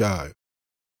this a go.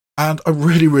 And I'm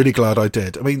really, really glad I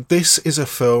did. I mean, this is a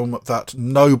film that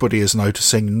nobody is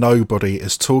noticing, nobody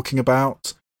is talking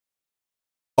about.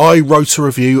 I wrote a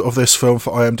review of this film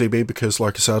for IMDb because,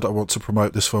 like I said, I want to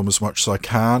promote this film as much as I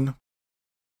can.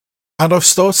 And I've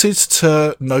started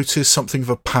to notice something of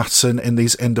a pattern in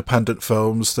these independent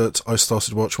films that I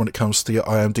started to watch when it comes to your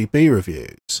IMDb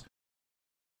reviews.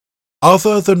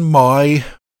 Other than my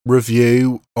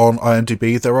review on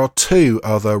IMDb, there are two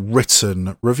other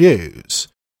written reviews,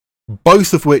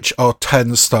 both of which are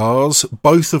 10 stars,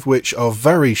 both of which are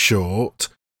very short,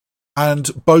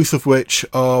 and both of which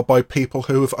are by people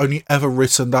who have only ever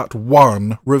written that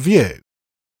one review.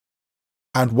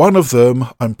 And one of them,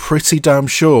 I'm pretty damn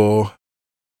sure,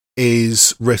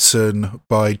 is written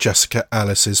by Jessica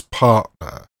Ellis's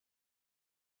partner.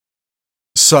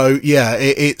 So, yeah,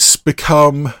 it's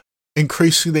become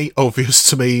increasingly obvious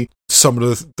to me some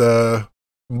of the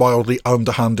mildly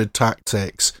underhanded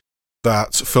tactics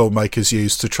that filmmakers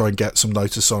use to try and get some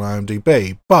notice on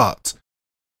IMDb. But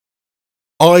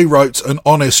I wrote an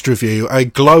honest review, a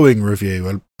glowing review,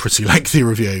 a pretty lengthy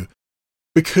review,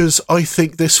 because I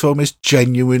think this film is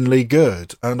genuinely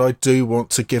good, and I do want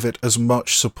to give it as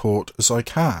much support as I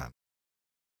can.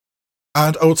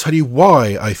 And I will tell you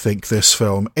why I think this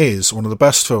film is one of the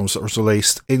best films that was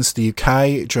released into the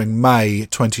UK during May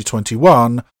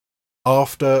 2021,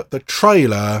 after the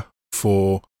trailer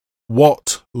for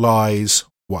What Lies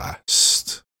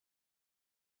West.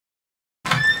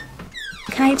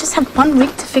 Can I just have 1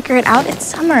 week to figure it out? It's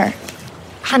summer.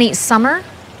 Honey, summer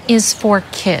is for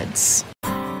kids.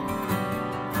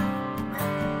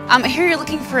 I hear you're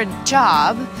looking for a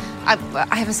job.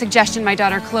 I have a suggestion, my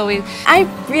daughter Chloe. I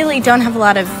really don't have a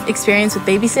lot of experience with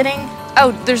babysitting.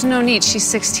 Oh, there's no need. She's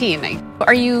 16.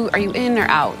 Are you in or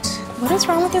out? What is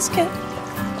wrong with this kid?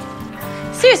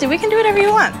 Seriously, we can do whatever you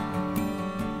want.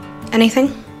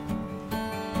 Anything?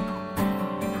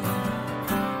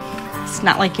 It's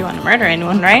not like you want to murder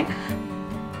anyone, right?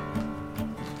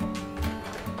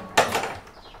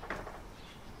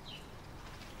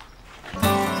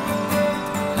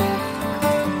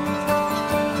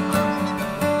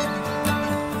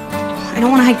 I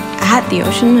don't want to hike at the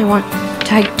ocean. I want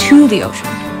to hike to the ocean.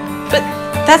 But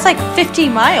that's like 50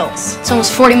 miles. It's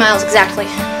almost 40 miles exactly.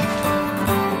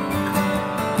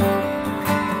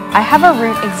 I have a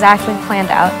route exactly planned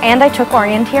out, and I took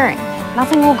orienteering.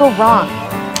 Nothing will go wrong.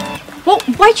 Well,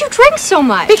 why'd you drink so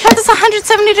much? Because it's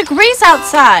 170 degrees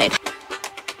outside.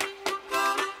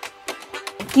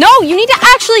 No, you need to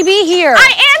actually be here.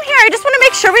 I am here. I just want to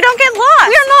make sure we don't get lost.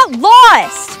 We're not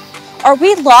lost. Are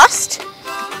we lost?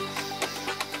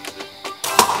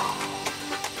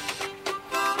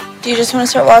 Do you just want to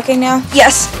start walking now?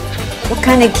 Yes. What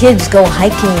kind of kids go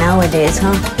hiking nowadays,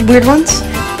 huh? Weird ones?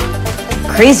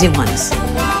 Crazy ones.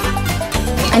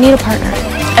 I need a partner,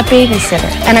 a babysitter,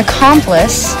 an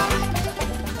accomplice.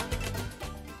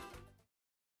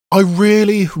 I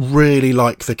really, really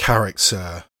like the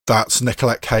character that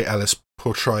Nicolette K. Ellis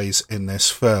portrays in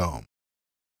this film.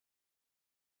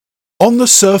 On the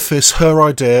surface, her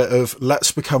idea of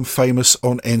let's become famous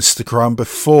on Instagram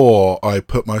before I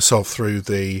put myself through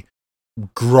the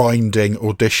grinding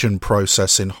audition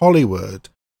process in Hollywood,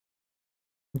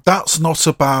 that's not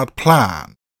a bad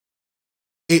plan.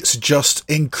 It's just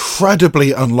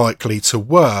incredibly unlikely to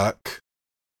work.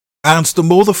 And the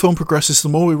more the film progresses, the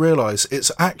more we realise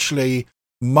it's actually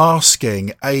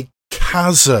masking a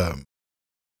chasm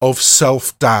of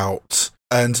self-doubt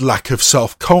and lack of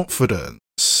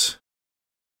self-confidence.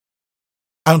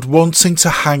 And wanting to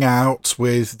hang out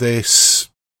with this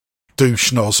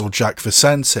douche nozzle Jack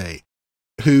Vicente,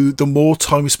 who the more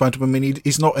time we spend with him, I mean,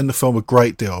 he's not in the film a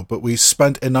great deal, but we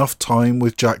spent enough time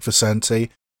with Jack Vicente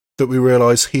that we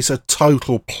realise he's a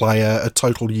total player, a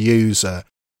total user.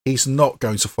 He's not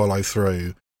going to follow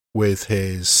through with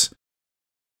his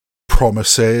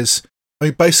promises. I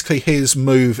mean, basically his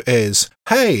move is,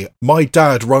 hey, my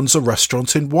dad runs a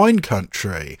restaurant in wine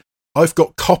country. I've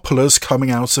got Coppolas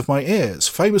coming out of my ears.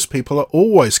 Famous people are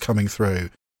always coming through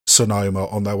Sonoma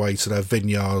on their way to their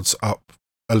vineyards up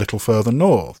a little further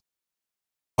north.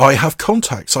 I have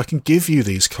contacts. I can give you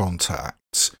these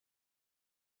contacts.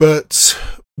 But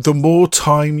the more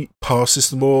time passes,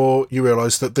 the more you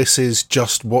realise that this is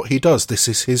just what he does. This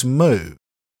is his move.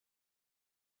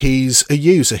 He's a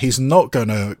user. He's not going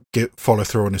to follow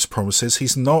through on his promises.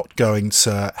 He's not going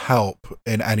to help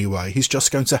in any way. He's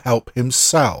just going to help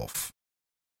himself.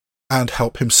 And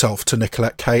help himself to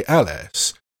Nicolette K.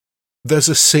 Ellis. There's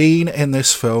a scene in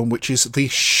this film which is the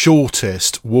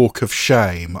shortest walk of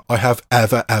shame I have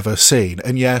ever seen.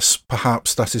 And yes,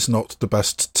 perhaps that is not the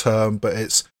best term, but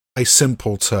it's a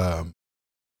simple term.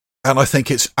 And I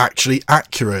think it's actually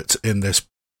accurate in this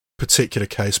particular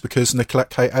case because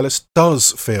Nicolette K. Ellis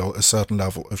does feel a certain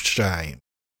level of shame.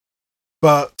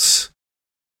 But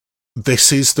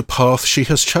this is the path she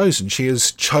has chosen. She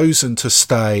has chosen to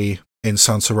stay in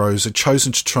Santa Rosa,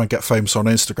 chosen to try and get famous on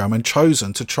Instagram, and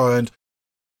chosen to try and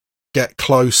get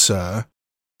closer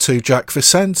to Jack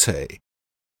Vicente.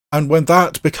 And when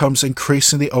that becomes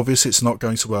increasingly obvious it's not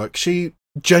going to work, she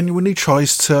genuinely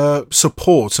tries to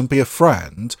support and be a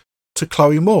friend to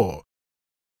Chloe Moore.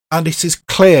 And it is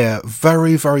clear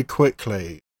very, very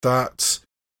quickly that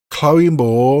Chloe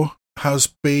Moore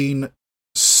has been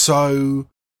so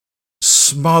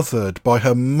smothered by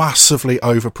her massively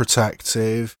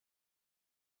overprotective,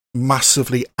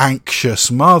 massively anxious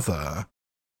mother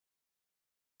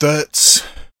that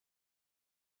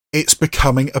it's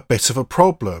becoming a bit of a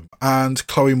problem. And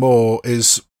Chloe Moore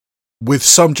is, with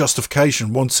some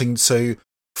justification, wanting to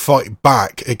fight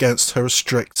back against her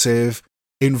restrictive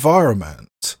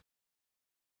environment.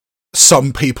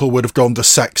 Some people would have gone the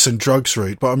sex and drugs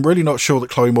route, but I'm really not sure that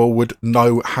Chloe Moore would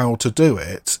know how to do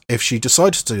it if she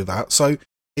decided to do that. So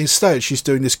instead, she's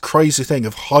doing this crazy thing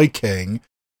of hiking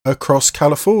across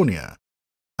California.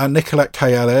 And Nicolette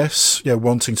K. Ellis,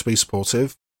 wanting to be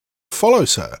supportive,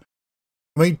 follows her.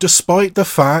 I mean, despite the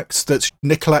fact that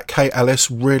Nicolette K.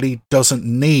 Ellis really doesn't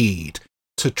need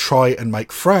to try and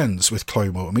make friends with Chloe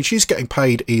Moore. I mean, she's getting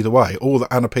paid either way. All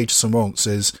that Anna Peterson wants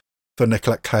is for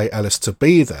Nicolette K. Ellis to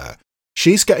be there.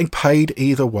 She's getting paid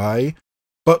either way,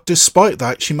 but despite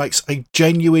that, she makes a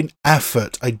genuine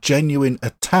effort, a genuine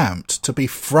attempt to be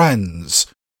friends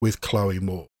with Chloe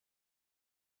Moore.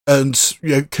 And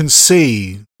can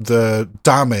see the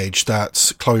damage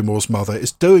that Chloe Moore's mother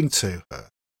is doing to her.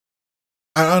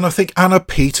 And I think Anna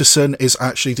Peterson is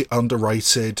actually the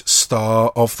underrated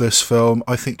star of this film.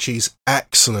 I think she's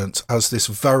excellent as this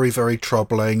very, very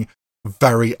troubling,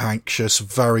 very anxious,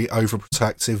 very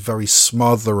overprotective, very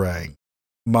smothering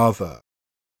mother.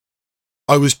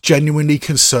 I was genuinely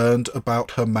concerned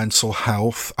about her mental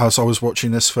health as I was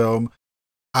watching this film,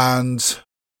 and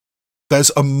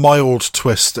there's a mild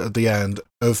twist at the end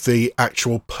of the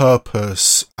actual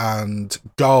purpose and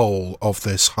goal of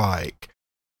this hike.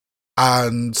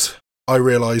 And I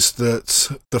realised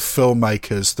that the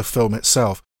filmmakers, the film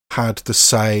itself, had the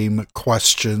same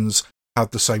questions,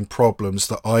 had the same problems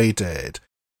that I did.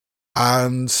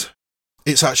 And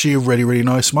it's actually a really, really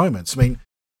nice moment. I mean,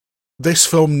 this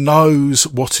film knows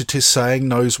what it is saying,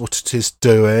 knows what it is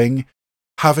doing.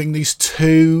 Having these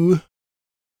two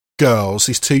girls,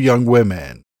 these two young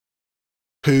women,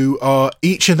 who are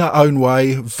each in their own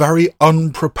way very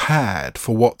unprepared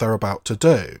for what they're about to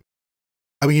do.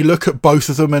 I mean, you look at both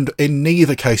of them, and in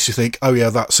neither case you think, oh yeah,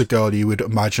 that's a girl you would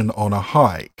imagine on a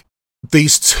hike.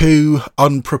 These two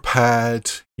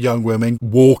unprepared young women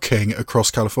walking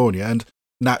across California, and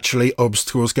naturally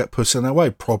obstacles get put in their way,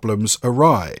 problems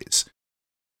arise.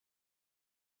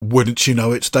 wouldn't you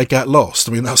know it, they get lost.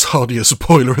 I mean, that's hardly a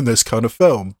spoiler in this kind of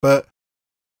film, but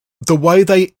the way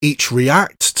they each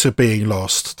react to being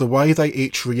lost, the way they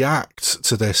each react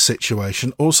to this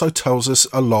situation also tells us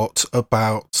a lot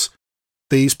about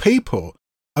these people.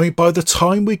 I mean, by the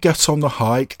time we get on the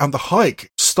hike, and the hike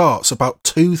starts about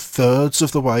 2/3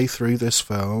 of the way through this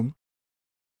film,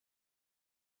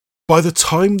 by the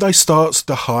time they start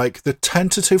the hike, the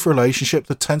tentative relationship,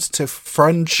 the tentative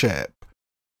friendship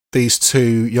these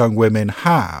two young women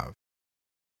have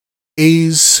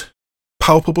is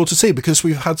palpable to see, because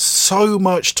we've had so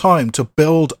much time to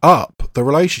build up the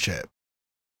relationship.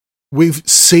 We've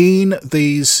seen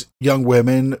these young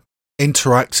women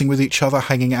interacting with each other,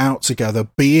 hanging out together,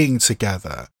 being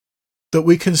together, that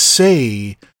we can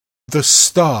see the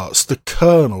starts, the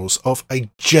kernels of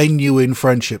a genuine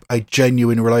friendship, a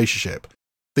genuine relationship.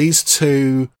 These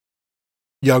two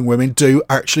young women do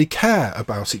actually care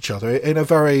about each other in a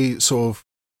very sort of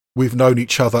we've known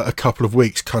each other a couple of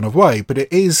weeks kind of way, but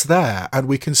it is there and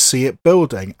we can see it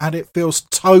building and it feels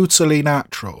totally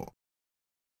natural.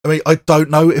 I mean, I don't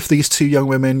know if these two young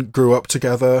women grew up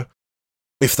together,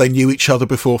 if they knew each other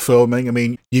before filming. I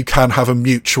mean, you can have a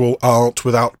mutual aunt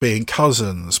without being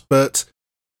cousins, but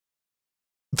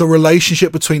the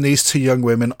relationship between these two young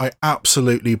women, I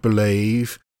absolutely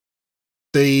believe.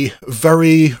 The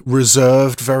very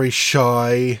reserved, very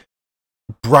shy,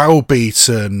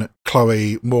 browbeaten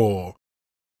Chloe Moore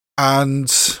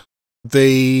and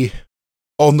the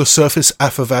on the surface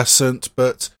effervescent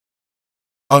but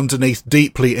underneath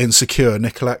deeply insecure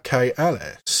Nicolette K.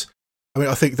 Ellis. I mean,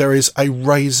 I think there is a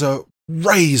razor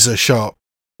sharp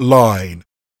line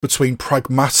between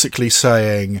pragmatically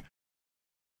saying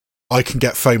I can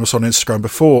get famous on Instagram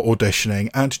before auditioning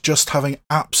and just having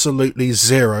absolutely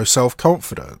zero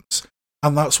self-confidence.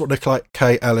 And that's what Nicolette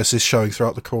K. Ellis is showing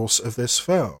throughout the course of this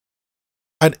film.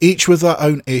 And each with their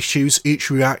own issues, each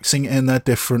reacting in their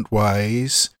different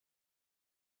ways.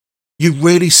 You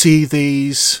really see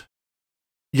these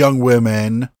young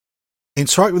women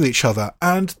interact with each other,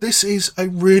 and this is a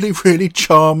really, really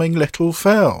charming little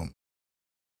film.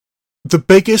 The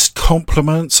biggest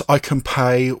compliment I can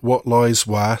pay What Lies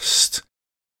West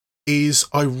is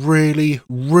I really,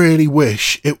 really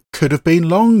wish it could have been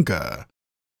longer.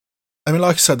 I mean,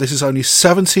 like I said, this is only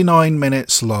 79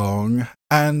 minutes long,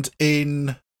 and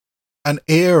in an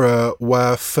era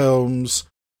where films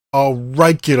are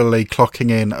regularly clocking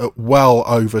in at well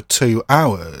over 2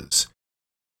 hours,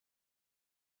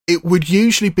 it would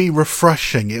usually be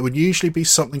refreshing, it would usually be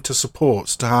something to support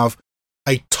to have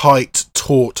a tight,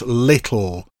 taut,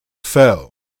 little film.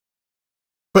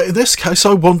 But in this case,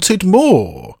 I wanted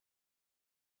more.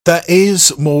 There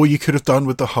is more you could have done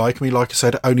with the hike. I mean, like I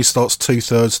said, it only starts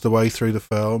 2/3 of the way through the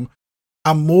film.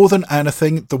 And more than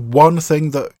anything, the one thing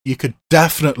that you could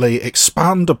definitely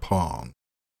expand upon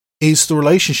is the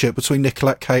relationship between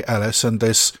Nicolette K. Ellis and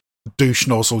this douche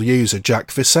nozzle user,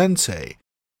 Jack Vicente.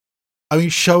 I mean,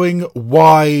 showing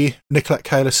why Nicolette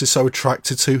K. Ellis is so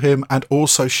attracted to him, and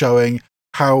also showing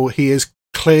how he is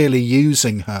clearly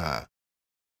using her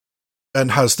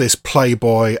and has this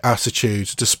playboy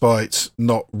attitude despite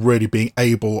not really being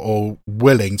able or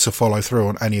willing to follow through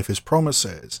on any of his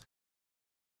promises.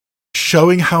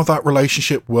 Showing how that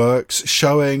relationship works,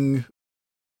 showing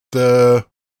the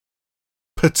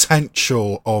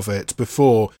potential of it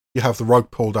before you have the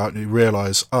rug pulled out and you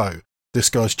realise, oh, this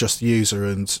guy's just a user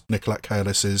and Nicolette K.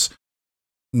 Ellis is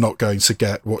not going to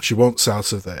get what she wants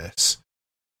out of this.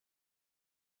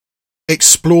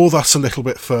 Explore that a little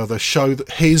bit further, show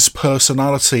his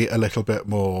personality a little bit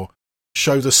more,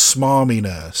 show the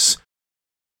smarminess.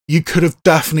 You could have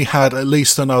definitely had at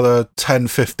least another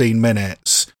 10-15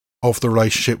 minutes of the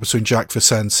relationship between Jack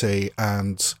Vicente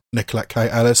and Nicolette K.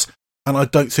 Ellis, and I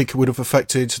don't think it would have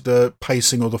affected the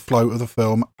pacing or the flow of the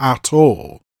film at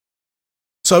all.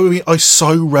 So, I mean, I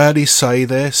so rarely say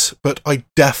this, but I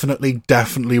definitely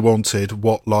wanted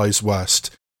What Lies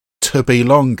West to be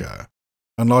longer.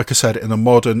 And like I said, in the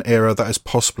modern era, that is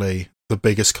possibly the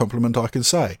biggest compliment I can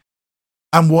say.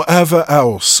 And whatever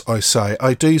else I say,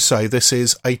 I do say this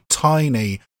is a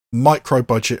tiny,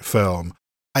 micro-budget film,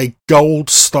 a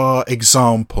gold star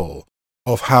example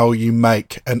of how you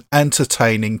make an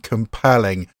entertaining,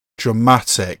 compelling,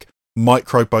 dramatic,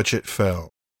 micro-budget film.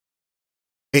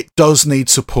 It does need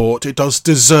support, it does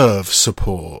deserve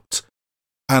support.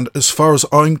 And as far as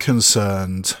I'm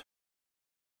concerned,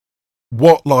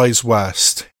 What Lies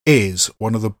West is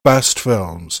one of the best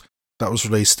films that was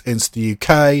released into the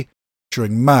UK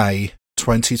during May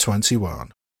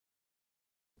 2021.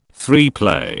 3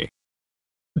 play.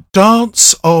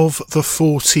 Dance of the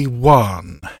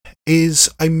 41 is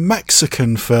a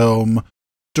Mexican film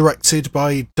directed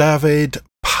by David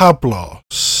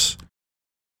Pablos,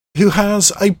 who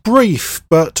has a brief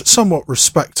but somewhat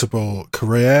respectable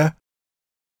career.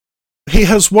 He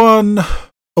has won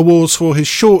awards for his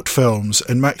short films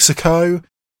in Mexico.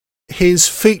 His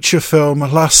feature film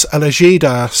Las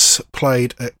Elegidas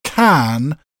played at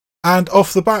Cannes, and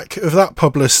off the back of that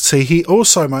publicity he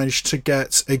also managed to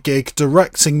get a gig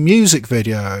directing music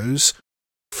videos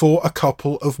for a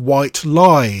couple of White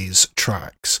Lies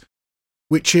tracks,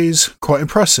 which is quite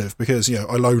impressive because, you know,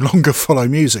 I no longer follow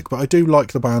music, but I do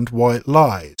like the band White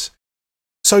Lies.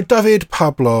 So David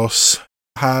Pablos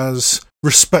has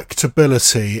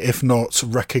respectability, if not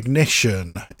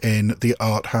recognition, in the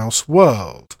art house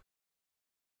world.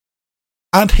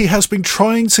 And he has been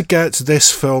trying to get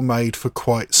this film made for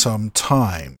quite some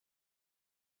time.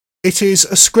 It is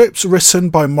a script written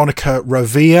by Monica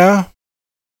Ravilla,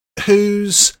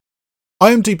 whose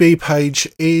IMDb page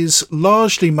is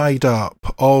largely made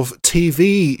up of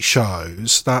TV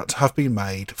shows that have been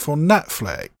made for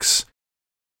Netflix.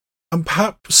 And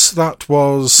perhaps that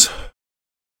was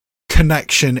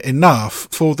connection enough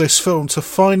for this film to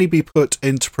finally be put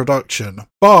into production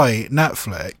by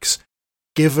Netflix,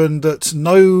 given that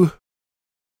no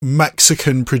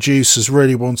Mexican producers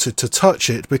really wanted to touch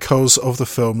it because of the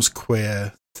film's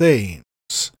queer themes.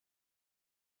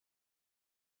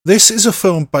 This is a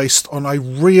film based on a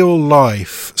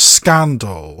real-life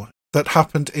scandal that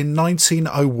happened in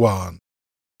 1901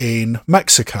 in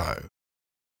Mexico.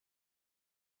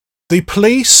 The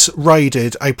police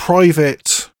raided a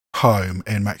private home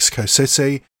in Mexico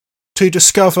City to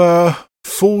discover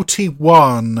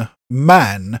 41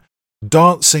 men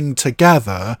dancing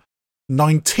together,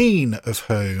 19 of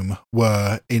whom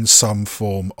were in some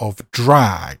form of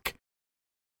drag.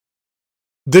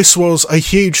 This was a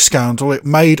huge scandal. It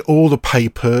made all the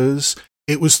papers.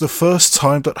 It was the first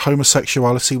time that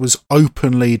homosexuality was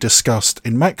openly discussed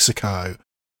in Mexico.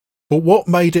 But what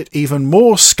made it even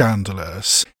more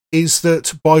scandalous is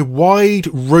that by wide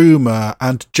rumour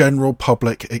and general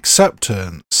public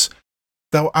acceptance,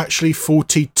 there were actually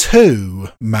 42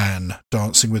 men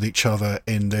dancing with each other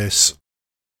in this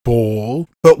ball,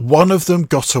 but one of them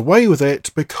got away with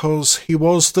it because he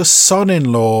was the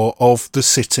son-in-law of the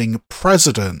sitting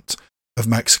president of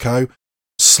Mexico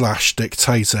 /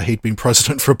 dictator. He'd been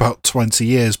president for about 20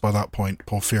 years by that point,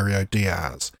 Porfirio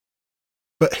Diaz.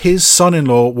 But his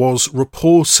son-in-law was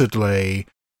reportedly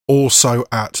also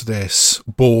at this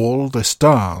ball, this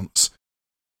dance,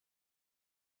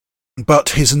 but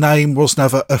his name was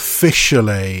never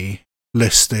officially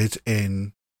listed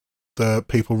in the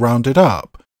people rounded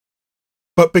up.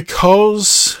 But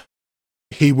because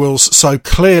he was so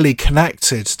clearly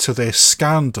connected to this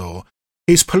scandal,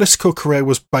 his political career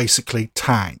was basically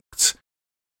tanked.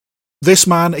 This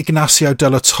man, Ignacio de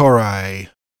la Torre,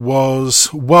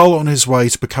 was well on his way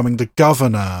to becoming the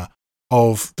governor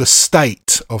of the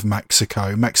state of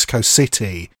Mexico, Mexico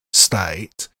City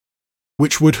state,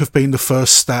 which would have been the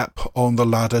first step on the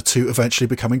ladder to eventually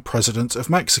becoming president of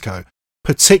Mexico,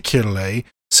 particularly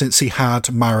since he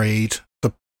had married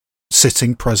the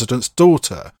sitting president's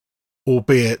daughter,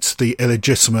 albeit the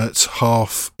illegitimate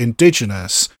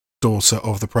half-indigenous daughter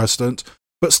of the president,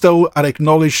 but still an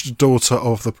acknowledged daughter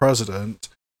of the president.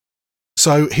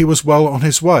 So he was well on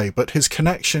his way, but his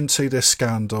connection to this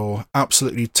scandal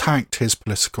absolutely tanked his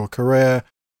political career,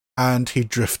 and he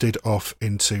drifted off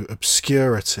into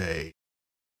obscurity.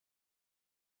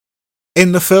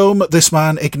 In the film, this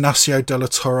man, Ignacio de la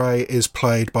Torre, is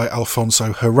played by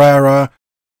Alfonso Herrera.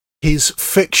 His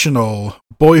fictional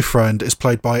boyfriend is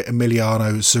played by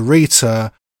Emiliano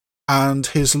Zurita, and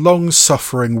his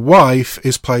long-suffering wife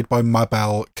is played by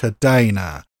Mabel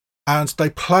Cadena. And they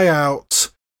play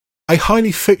out a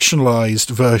highly fictionalised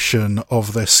version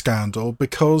of this scandal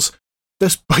because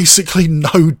there's basically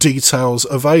no details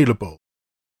available.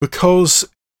 Because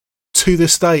to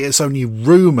this day it's only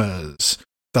rumours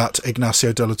that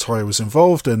Ignacio de la Torre was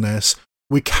involved in this.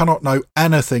 We cannot know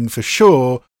anything for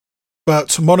sure,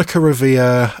 but Monica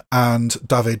Ravilla and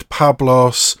David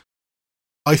Pablos,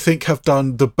 I think, have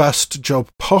done the best job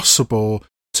possible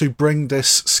to bring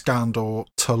this scandal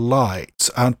to light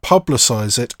and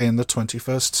publicise it in the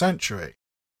 21st century.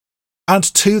 And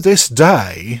to this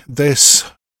day, this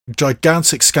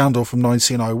gigantic scandal from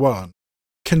 1901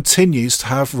 continues to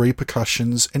have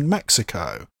repercussions in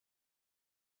Mexico.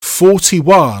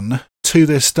 41 to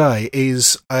this day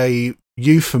is a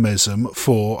euphemism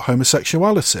for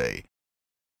homosexuality.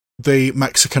 The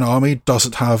Mexican army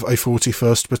doesn't have a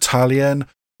 41st battalion.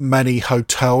 Many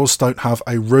hotels don't have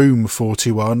a room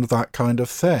 41, that kind of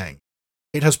thing.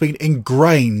 It has been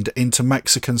ingrained into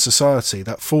Mexican society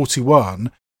that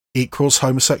 41 equals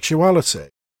homosexuality.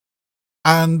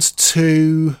 and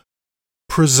to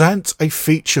present a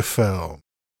feature film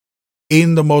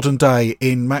in the modern day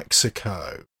in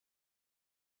Mexico,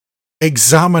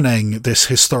 examining this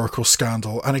historical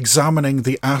scandal and examining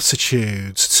the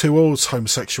attitudes towards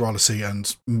homosexuality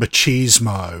and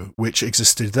machismo which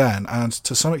existed then and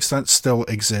to some extent still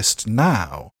exist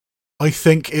now, I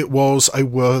think it was a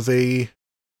worthy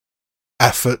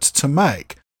effort to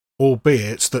make,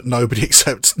 albeit that nobody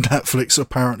except Netflix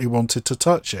apparently wanted to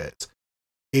touch it.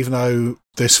 Even though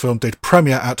this film did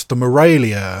premiere at the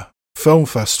Morelia Film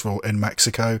Festival in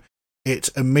Mexico, it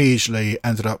immediately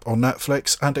ended up on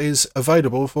Netflix and is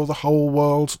available for the whole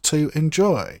world to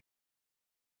enjoy.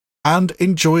 And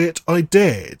enjoy it I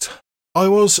did. I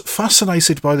was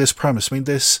fascinated by this premise. I mean,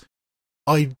 this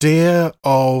idea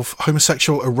of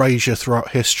homosexual erasure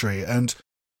throughout history and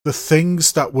the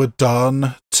things that were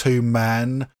done to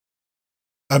men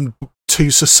and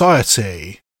to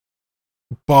society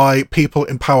by people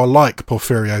in power like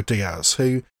Porfirio Diaz,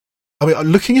 who, I mean,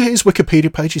 looking at his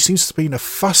Wikipedia page, he seems to be a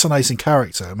fascinating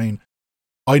character. I mean,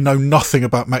 I know nothing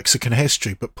about Mexican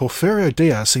history, but Porfirio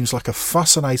Diaz seems like a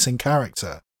fascinating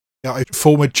character. A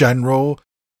former general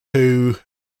who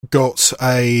got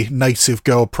a native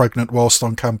girl pregnant whilst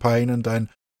on campaign and then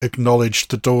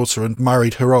acknowledged the daughter and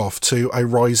married her off to a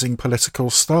rising political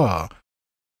star.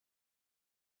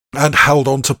 And held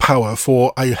on to power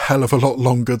for a hell of a lot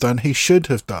longer than he should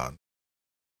have done.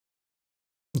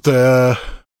 The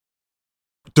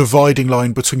dividing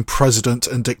line between president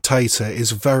and dictator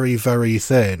is very, very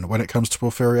thin when it comes to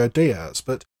Porfirio Diaz,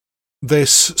 but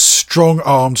this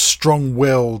strong-armed,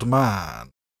 strong-willed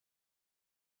man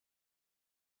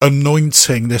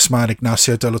anointing this man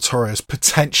Ignacio de la Torre as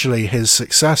potentially his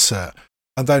successor,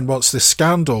 and then once this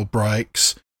scandal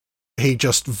breaks, he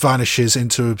just vanishes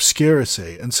into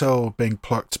obscurity until being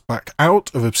plucked back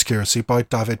out of obscurity by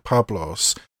David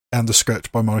Pablos and the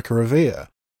script by Monica Revilla.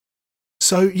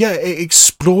 So yeah,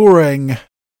 exploring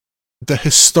the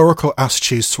historical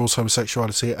attitudes towards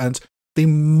homosexuality and the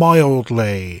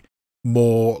mildly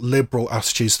more liberal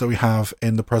attitudes that we have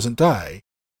in the present day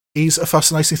is a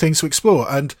fascinating thing to explore,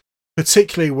 and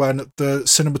particularly when the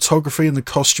cinematography and the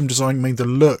costume design, I mean, the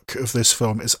look of this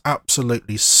film is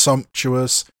absolutely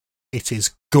sumptuous. It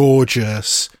is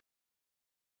gorgeous.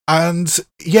 And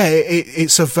yeah,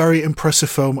 it's a very impressive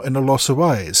film in a lot of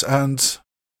ways. And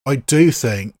I do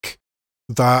think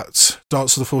that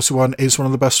Dance of the 41 is one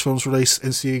of the best films released in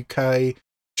the UK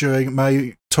during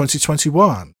May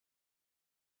 2021.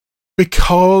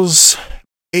 Because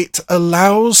it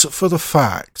allows for the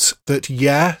fact that,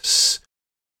 yes,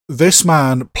 this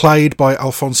man, played by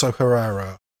Alfonso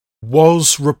Herrera,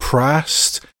 was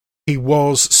repressed. He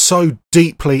was so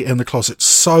deeply in the closet,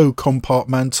 so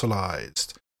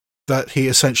compartmentalized, that he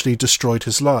essentially destroyed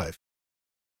his life.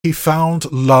 He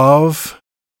found love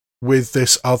with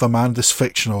this other man, this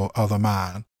fictional other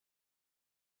man,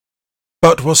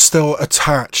 but was still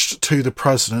attached to the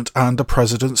president and the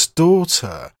president's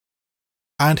daughter.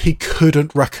 And he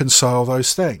couldn't reconcile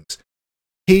those things.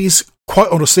 He's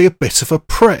quite honestly a bit of a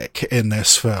prick in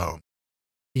this film.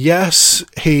 Yes,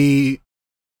 he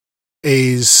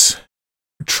is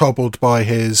troubled by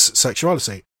his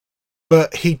sexuality,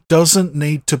 but he doesn't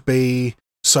need to be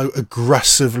so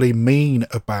aggressively mean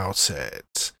about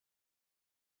it.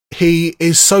 He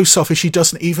is so selfish, he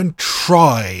doesn't even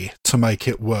try to make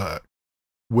it work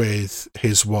with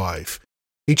his wife.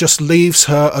 He just leaves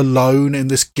her alone in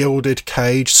this gilded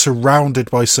cage, surrounded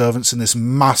by servants in this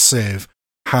massive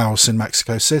house in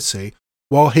Mexico City,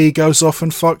 while he goes off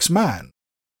and fucks men,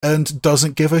 and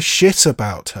doesn't give a shit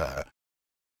about her.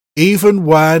 Even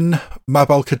when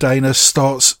Mabel Cadena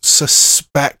starts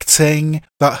suspecting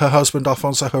that her husband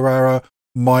Alfonso Herrera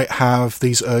might have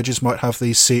these urges, might have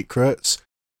these secrets,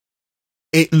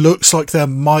 it looks like there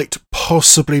might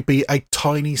possibly be a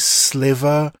tiny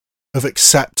sliver of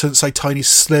acceptance, a tiny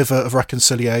sliver of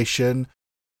reconciliation.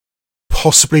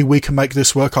 Possibly we can make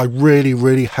this work. I really,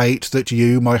 really hate that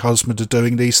you, my husband, are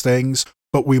doing these things,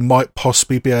 but we might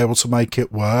possibly be able to make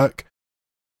it work.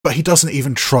 But he doesn't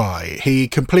even try. He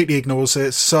completely ignores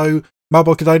it. So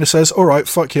Mabel Cadena says, all right,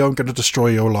 fuck you, I'm going to destroy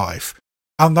your life.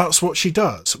 And that's what she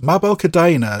does. Mabel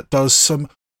Cadena does some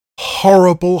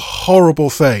horrible, horrible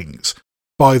things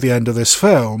by the end of this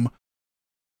film,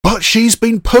 but she's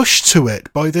been pushed to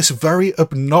it by this very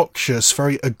obnoxious,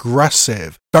 very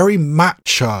aggressive, very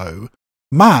macho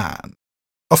man.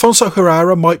 Alfonso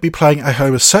Herrera might be playing a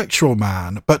homosexual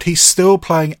man, but he's still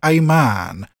playing a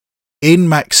man in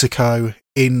Mexico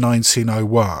in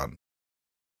 1901.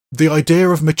 The idea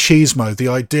of machismo, the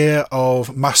idea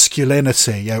of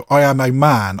masculinity, I am a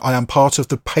man, I am part of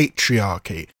the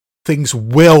patriarchy. things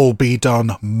will be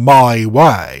done my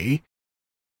way,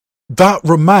 that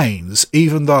remains,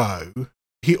 even though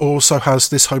he also has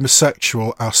this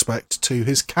homosexual aspect to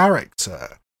his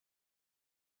character.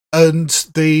 And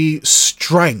the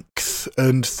strength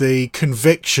and the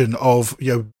conviction of,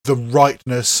 the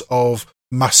rightness of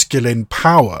masculine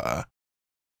power,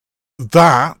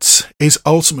 that is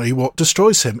ultimately what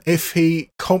destroys him. If he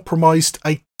compromised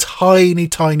a tiny,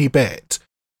 tiny bit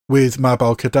with Mab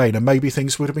al-Kadaina, maybe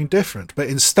things would have been different. But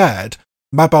instead,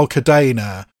 Mab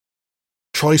al-Kadaina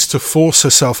tries to force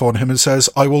herself on him and says,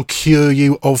 I will cure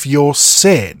you of your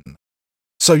sin.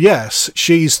 So yes,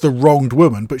 she's the wronged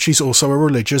woman, but she's also a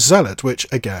religious zealot, which,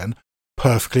 again,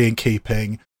 perfectly in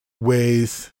keeping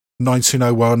with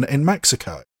 1901 in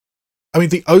Mexico. I mean,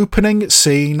 the opening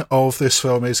scene of this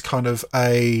film is kind of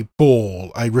a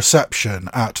ball, a reception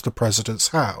at the president's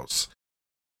house.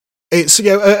 It's,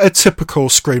 a typical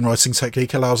screenwriting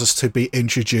technique, allows us to be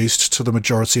introduced to the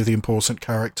majority of the important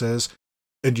characters.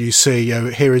 And you see,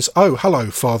 here is, oh,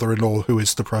 hello, father-in-law, who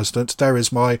is the president. There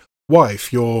is my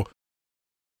wife, your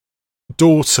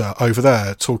daughter over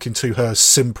there, talking to her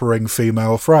simpering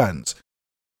female friend.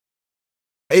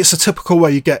 It's a typical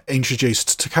way you get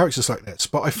introduced to characters like this,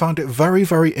 but I found it very,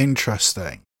 very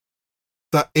interesting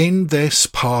that in this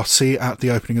party at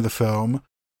the opening of the film,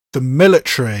 the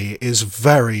military is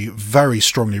very, very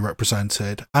strongly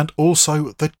represented, and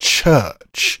also the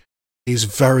church is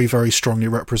very, very strongly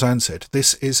represented.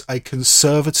 This is a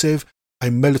conservative, a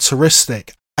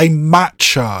militaristic, a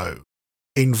macho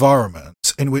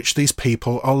environment in which these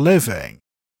people are living.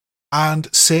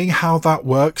 And seeing how that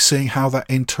works, seeing how that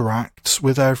interacts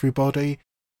with everybody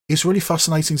is really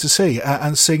fascinating to see.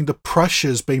 And seeing the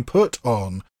pressures being put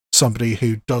on somebody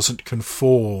who doesn't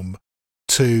conform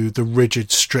to the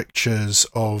rigid strictures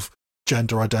of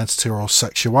gender identity or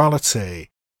sexuality.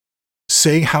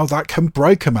 Seeing how that can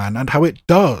break a man, and how it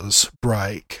does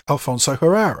break Alfonso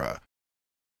Herrera.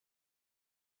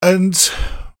 And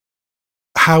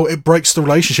how it breaks the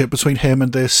relationship between him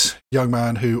and this young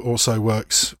man who also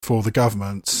works for the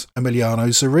government, Emiliano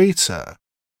Zurita.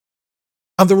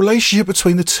 And the relationship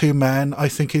between the two men, I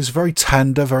think, is very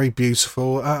tender, very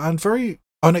beautiful, and very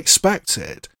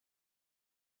unexpected.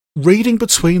 Reading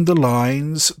between the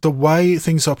lines, the way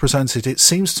things are presented, it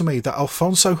seems to me that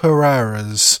Alfonso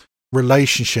Herrera's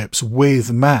relationships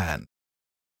with men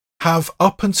have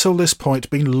up until this point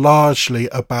been largely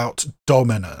about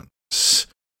dominance.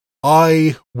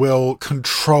 I will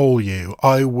control you,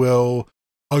 I will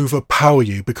overpower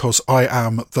you because I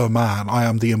am the man, I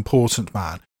am the important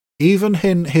man. Even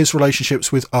in his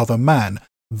relationships with other men,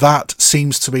 that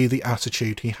seems to be the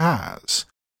attitude he has.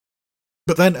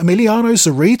 But then Emiliano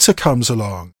Zurita comes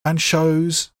along and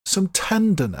shows some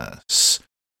tenderness,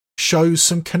 shows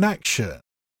some connection,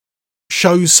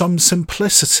 shows some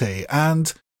simplicity,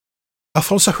 and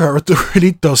Alfonso Herrera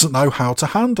really doesn't know how to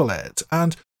handle it,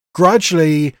 and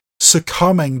gradually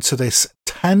succumbing to this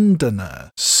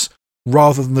tenderness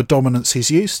rather than the dominance he's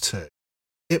used to.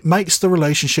 It makes the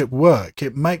relationship work,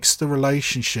 it makes the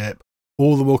relationship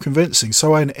all the more convincing.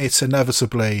 So when it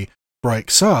inevitably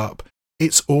breaks up,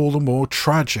 it's all the more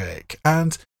tragic.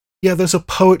 And yeah, there's a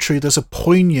poetry, there's a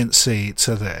poignancy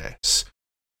to this,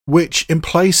 which in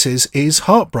places is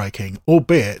heartbreaking,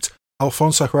 albeit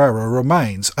Alfonso Herrera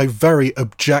remains a very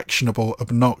objectionable,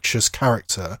 obnoxious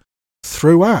character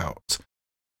throughout.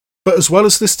 But as well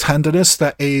as this tenderness,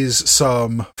 there is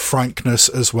some frankness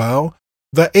as well.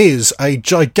 There is a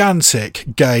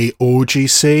gigantic gay orgy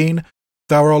scene.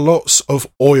 There are lots of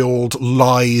oiled,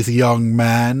 lithe young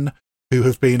men who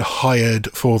have been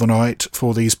hired for the night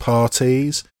for these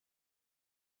parties.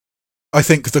 I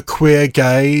think the queer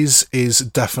gaze is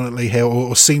definitely here,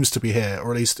 or seems to be here,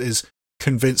 or at least is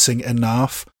convincing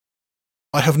enough.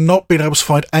 I have not been able to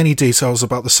find any details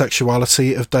about the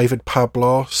sexuality of David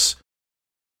Pablos,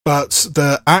 but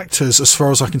the actors, as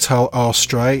far as I can tell, are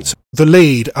straight. The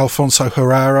lead, Alfonso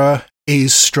Herrera,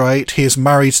 is straight. He is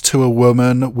married to a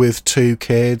woman with 2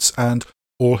 kids, and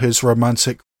all his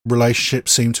romantic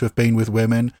relationships seem to have been with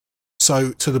women.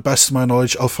 So, to the best of my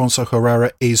knowledge, Alfonso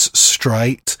Herrera is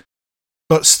straight,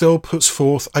 but still puts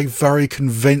forth a very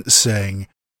convincing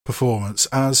performance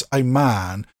as a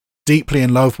man deeply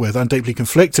in love with and deeply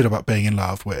conflicted about being in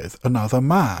love with another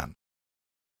man.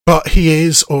 But he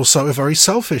is also a very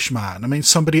selfish man. I mean,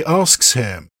 somebody asks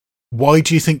him, why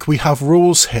do you think we have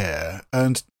rules here?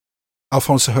 And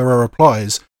Alfonso Herrera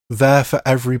replies, they're for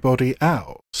everybody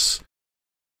else.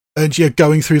 And yeah,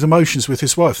 going through the motions with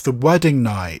his wife. The wedding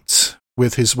night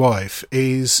with his wife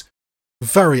is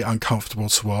very uncomfortable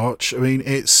to watch. I mean,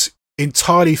 it's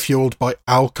entirely fueled by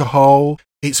alcohol.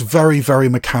 it's very, very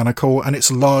mechanical, and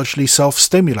it's largely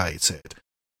self-stimulated.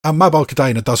 And Mabel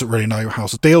Cadena doesn't really know how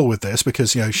to deal with this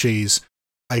because, you know, she's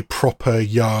a proper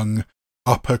young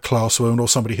upper-class woman or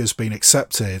somebody who's been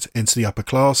accepted into the upper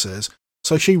classes.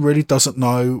 So she really doesn't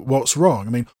know what's wrong. I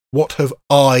mean, what have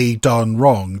I done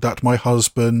wrong that my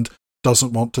husband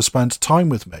doesn't want to spend time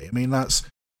with me? I mean, that's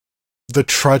the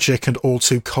tragic and all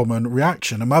too common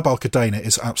reaction. And Mabel Cadena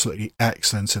is absolutely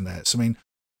excellent in this. I mean,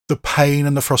 the pain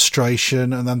and the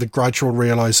frustration, and then the gradual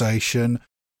realization,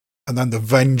 and then the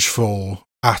vengeful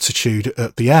attitude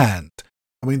at the end.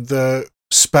 I mean, the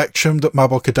spectrum that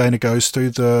Mabel Cadena goes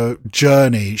through, the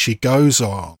journey she goes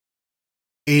on,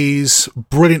 is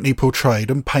brilliantly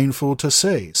portrayed and painful to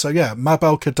see. So yeah,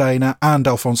 Mabel Cadena and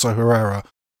Alfonso Herrera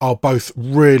are both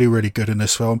really, really good in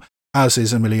this film, as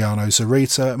is Emiliano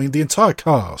Zurita. I mean, the entire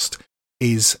cast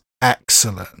is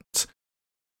excellent.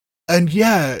 And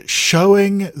yeah,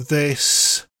 showing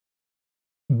this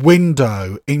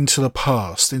window into the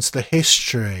past, into the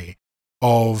history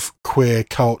of queer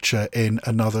culture in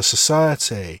another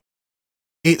society,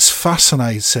 it's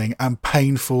fascinating and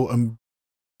painful and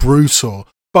brutal,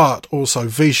 but also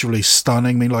visually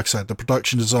stunning. I mean, like I said, the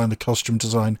production design, the costume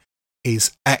design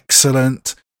is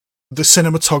excellent. The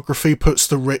cinematography puts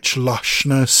the rich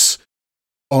lushness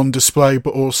on display,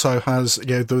 but also has,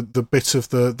 you know, the bit of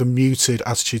the muted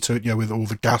attitude to it, you know, with all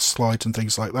the gaslight and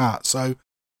things like that. So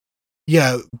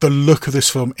yeah, the look of this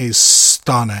film is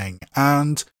stunning,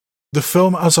 and the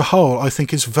film as a whole, I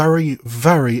think, is very,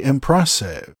 very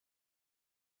impressive.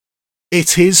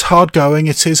 It is hard going,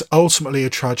 it is ultimately a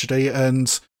tragedy,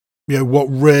 and, you know, what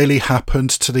really happened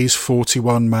to these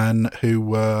 41 men who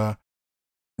were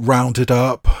rounded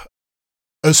up,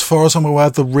 as far as I'm aware,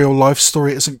 the real life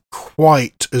story isn't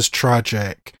quite as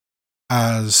tragic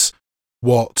as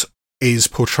what is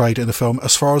portrayed in the film.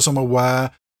 As far as I'm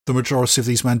aware, the majority of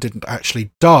these men didn't actually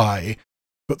die,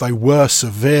 but they were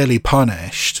severely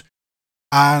punished.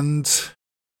 And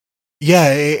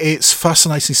yeah, it's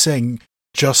fascinating seeing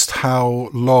just how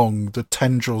long the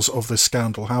tendrils of this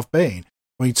scandal have been.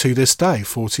 I mean, to this day,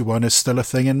 41 is still a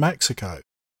thing in Mexico.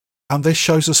 And this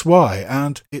shows us why.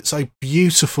 And it's a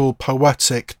beautiful,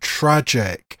 poetic,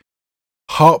 tragic,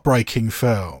 heartbreaking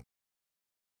film.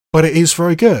 But it is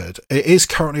very good. It is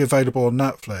currently available on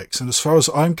Netflix. And as far as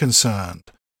I'm concerned,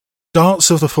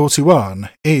 Dance of the 41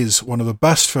 is one of the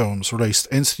best films released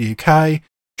into the UK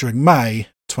during May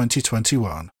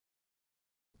 2021.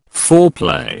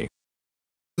 Foreplay.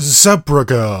 Zebra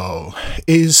Girl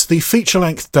is the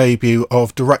feature-length debut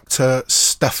of director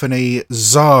Stephanie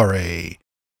Zari,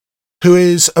 who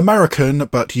is American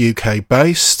but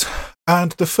UK-based,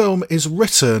 and the film is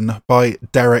written by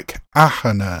Derek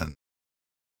Ahanon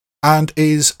and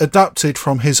is adapted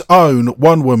from his own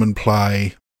one-woman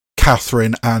play,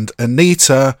 Catherine and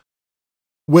Anita,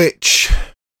 which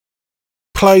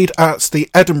played at the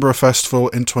Edinburgh Festival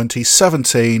in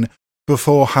 2017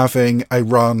 before having a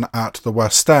run at the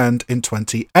West End in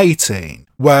 2018,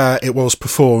 where it was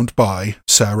performed by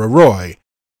Sarah Roy.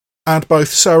 And both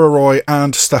Sarah Roy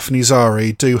and Stephanie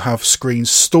Zari do have screen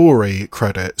story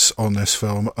credits on this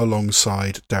film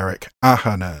alongside Derek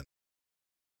Ahanon.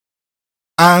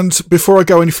 And before I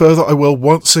go any further, I will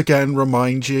once again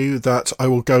remind you that I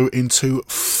will go into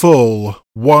full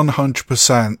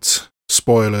 100%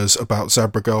 spoilers about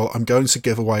Zebra Girl. I'm going to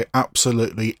give away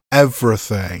absolutely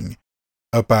everything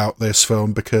about this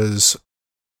film because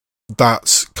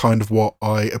that's kind of what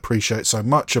I appreciate so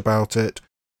much about it.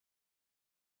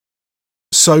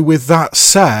 So with that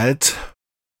said,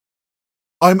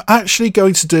 I'm actually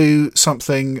going to do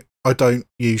something I don't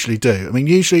usually do. I mean,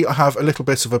 usually I have a little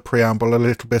bit of a preamble, a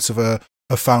little bit of a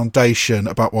foundation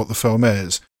about what the film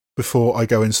is before I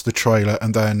go into the trailer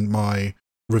and then my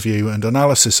review and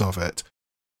analysis of it.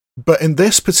 But in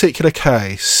this particular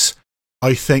case,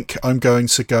 I think I'm going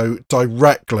to go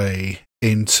directly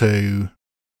into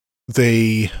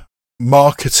the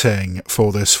marketing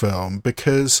for this film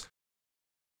because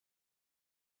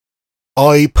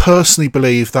I personally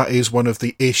believe that is one of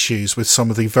the issues with some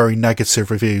of the very negative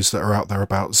reviews that are out there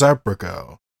about Zebra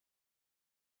Girl.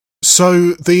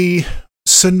 So the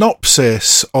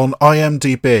synopsis on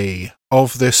IMDb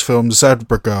of this film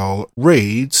Zebra Girl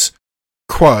reads,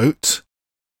 quote,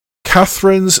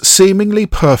 Catherine's seemingly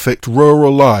perfect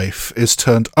rural life is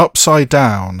turned upside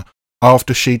down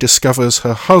after she discovers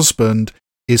her husband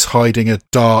is hiding a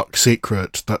dark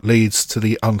secret that leads to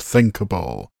the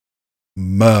unthinkable.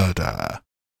 Murder.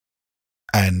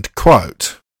 End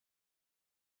quote.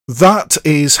 That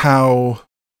is how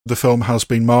the film has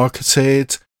been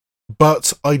marketed,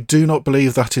 but I do not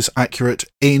believe that is accurate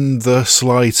in the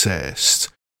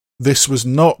slightest. this was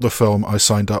not the film I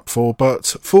signed up for, but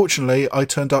fortunately I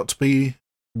turned out to be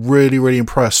really, really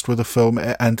impressed with the film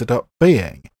it ended up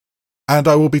being. And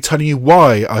I will be telling you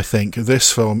why I think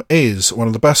this film is one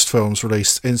of the best films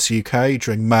released in the UK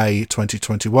during May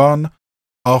 2021,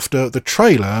 after the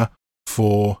trailer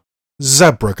for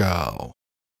Zebra Girl.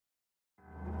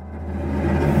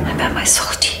 I bet my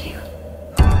soul to you.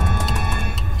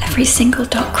 Every single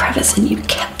dark crevice in you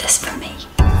kept this from me.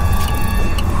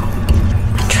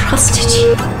 I trusted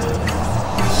you.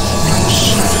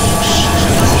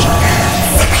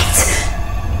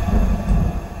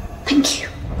 Thank you.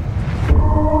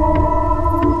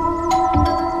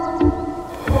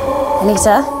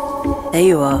 Anita? There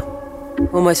you are.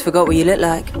 Almost forgot what you look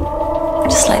like.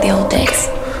 Just like the old days.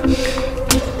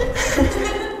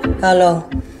 How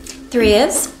long? 3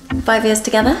 years? 5 years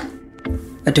together?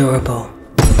 Adorable.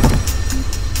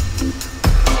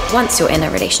 Once you're in a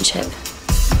relationship,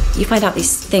 you find out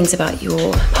these things about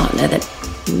your partner that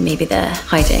maybe they're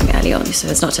hiding early on, so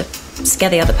as not to scare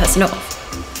the other person off.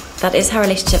 That is how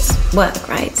relationships work,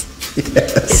 right?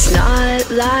 Yes. It's not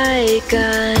like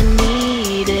I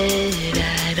need it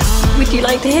at all. Would you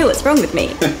like to hear what's wrong with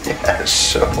me? Yeah,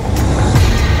 sure.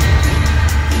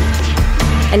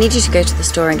 I need you to go to the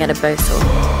store and get a bow saw.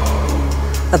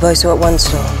 A bow saw at one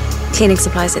store, Cleaning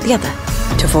supplies at the other.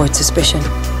 to avoid suspicion.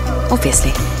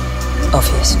 Obviously.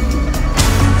 Obvious.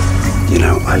 You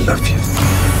know, I love you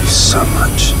so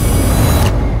much.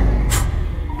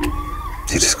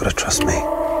 You just gotta trust me.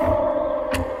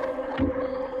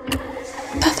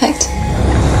 Perfect.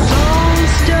 Don't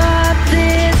stop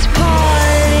this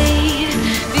party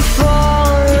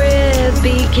before it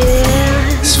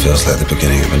begins. This feels like the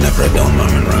beginning of a never a dull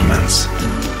moment romance.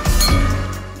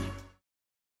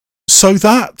 So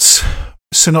that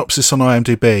synopsis on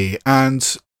IMDb,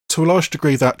 and to a large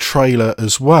degree that trailer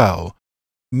as well,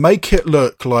 make it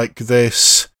look like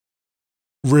this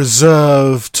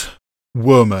reserved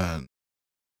woman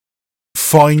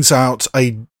finds out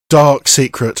a dark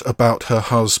secret about her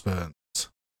husband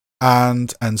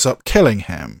and ends up killing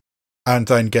him, and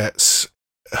then gets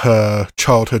her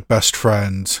childhood best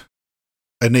friend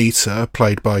Anita,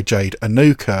 played by Jade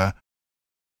Anuka,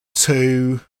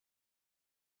 to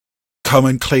come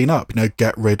and clean up,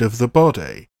 get rid of the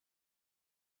body.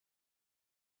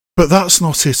 But that's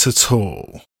not it at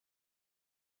all.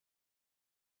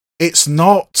 It's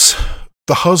not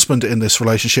the husband in this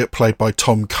relationship, played by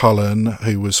Tom Cullen,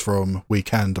 who was from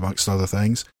Weekend, amongst other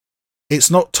things. It's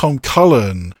not Tom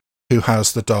Cullen who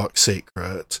has the dark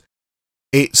secret.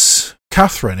 It's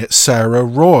Catherine, it's Sarah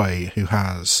Roy who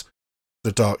has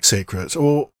the dark secret.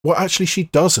 Or, well, actually she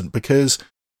doesn't, because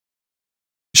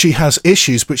she has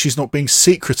issues, but she's not being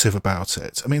secretive about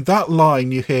it. I mean, that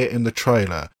line you hear in the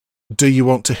trailer, "Do you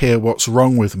want to hear what's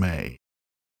wrong with me?"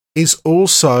 is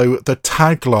also the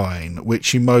tagline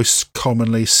which you most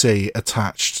commonly see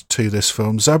attached to this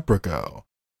film, Zebra Girl.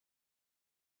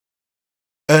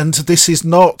 And this is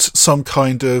not some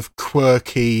kind of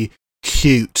quirky,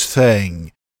 cute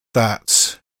thing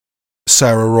that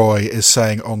Sarah Roy is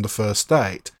saying on the first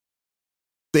date.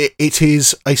 It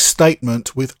is a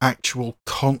statement with actual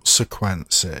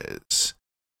consequences.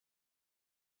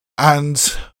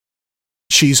 And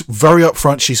she's very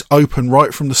upfront, she's open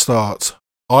right from the start.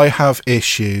 I have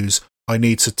issues, I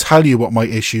need to tell you what my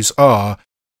issues are,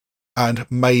 and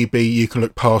maybe you can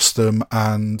look past them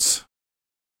and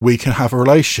we can have a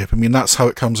relationship. I mean, that's how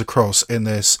it comes across in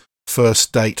this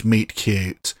first date meet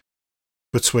cute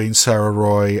between Sarah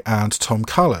Roy and Tom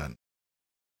Cullen.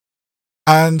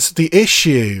 And the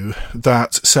issue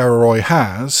that Sarah Roy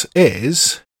has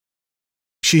is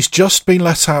she's just been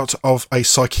let out of a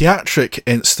psychiatric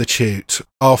institute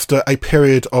after a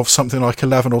period of something like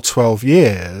 11 or 12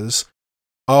 years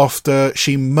after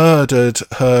she murdered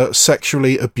her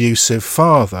sexually abusive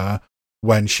father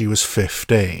when she was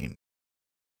 15.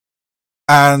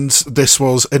 And this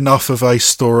was enough of a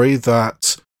story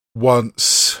that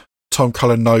once Tom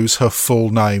Cullen knows her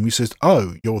full name, he says,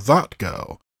 "Oh, you're that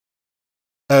girl."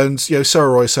 And, Sarah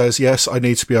Roy says, "Yes, I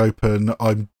need to be open.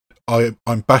 I'm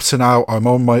better now. I'm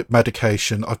on my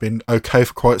medication. I've been okay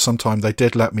for quite some time. They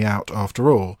did let me out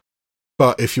after all.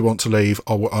 But if you want to leave,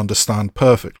 I will understand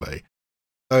perfectly."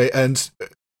 And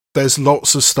there's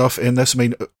lots of stuff in this. I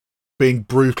mean, being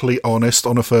brutally honest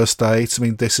on a first date. I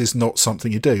mean, this is not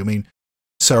something you do. I mean,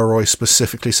 Sarah Roy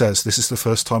specifically says, this is the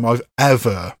first time I've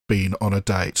ever been on a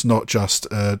date, not just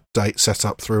a date set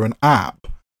up through an app.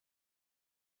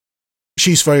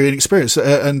 She's very inexperienced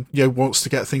and wants to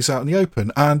get things out in the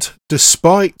open. And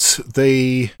despite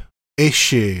the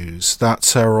issues that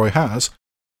Sarah Roy has,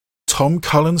 Tom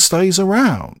Cullen stays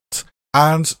around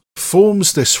and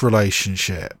forms this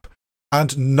relationship.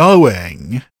 and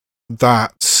knowing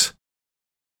that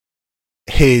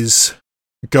his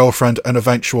girlfriend and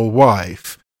eventual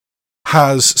wife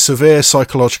has severe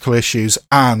psychological issues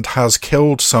and has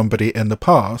killed somebody in the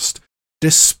past,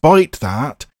 despite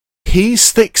that, he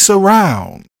sticks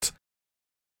around.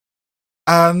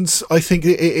 And I think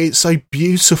it's a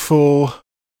beautiful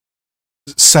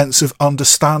sense of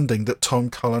understanding that Tom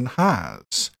Cullen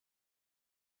has.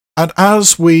 And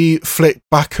as we flick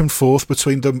back and forth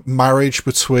between the marriage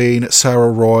between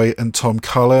Sarah Roy and Tom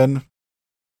Cullen,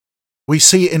 we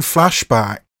see in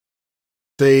flashback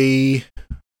the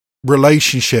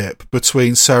relationship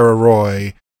between Sarah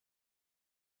Roy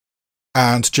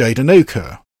and Jade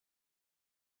Anuka.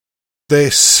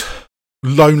 This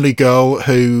lonely girl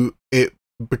who, it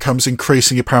becomes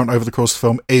increasingly apparent over the course of the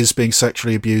film, is being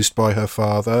sexually abused by her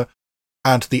father,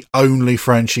 and the only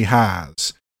friend she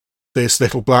has, this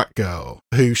little black girl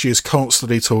who she is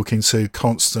constantly talking to,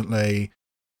 constantly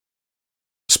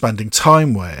spending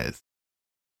time with,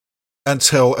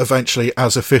 until eventually,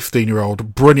 as a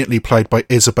 15-year-old, brilliantly played by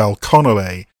Isabel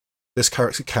Connolly, this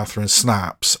character Catherine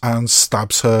snaps and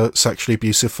stabs her sexually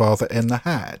abusive father in the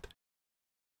head.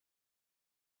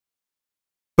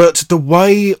 But the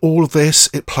way all of this,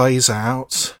 it plays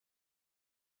out,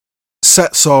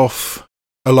 sets off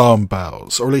alarm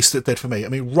bells, or at least it did for me. I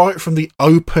mean, right from the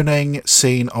opening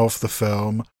scene of the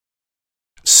film,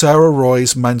 Sarah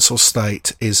Roy's mental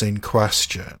state is in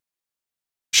question.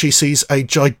 She sees a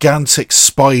gigantic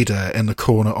spider in the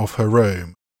corner of her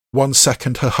room. One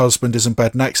second her husband is in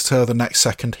bed next to her, the next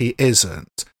second he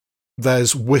isn't.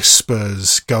 There's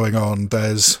whispers going on,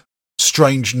 there's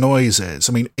strange noises.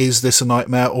 I mean, is this a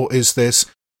nightmare, or is this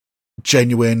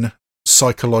genuine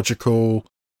psychological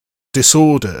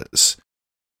disorders?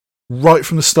 Right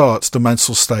from the start, the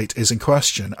mental state is in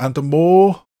question. And the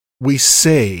more we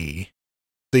see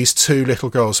these two little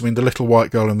girls, I mean, the little white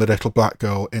girl and the little black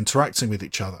girl, interacting with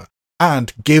each other,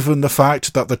 and given the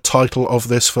fact that the title of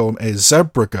this film is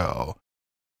Zebra Girl,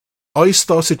 I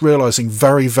started realising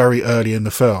very, very early in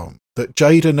the film that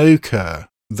Jade Anuka,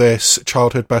 this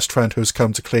childhood best friend who has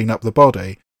come to clean up the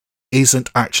body, isn't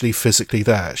actually physically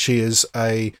there. She is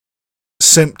a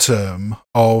symptom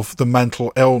of the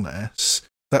mental illness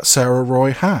that Sarah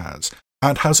Roy has,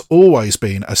 and has always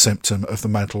been a symptom of the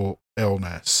mental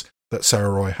illness that Sarah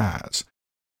Roy has.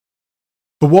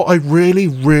 But what I really,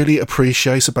 really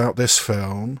appreciate about this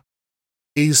film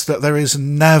is that there is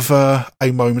never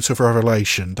a moment of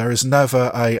revelation. There is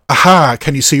never a, aha,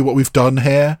 can you see what we've done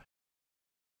here?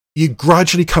 You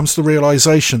gradually come to the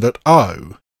realisation that,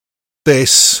 oh,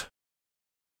 this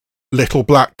little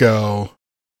black girl,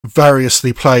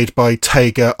 variously played by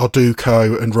Tega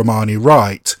Oduko and Romani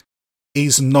Wright,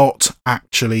 is not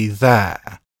actually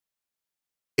there.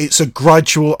 It's a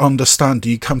gradual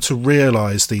understanding. You come to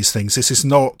realise these things. This is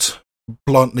not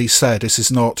bluntly said. This is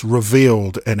not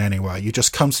revealed in any way. You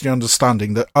just come to the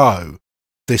understanding that, oh,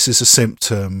 this is a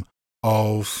symptom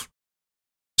of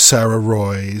Sarah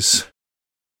Roy's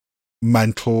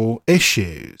mental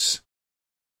issues.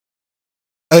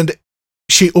 And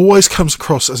she always comes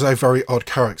across as a very odd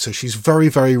character. She's very,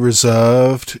 very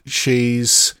reserved.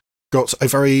 She's got a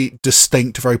very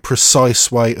distinct, very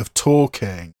precise way of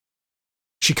talking.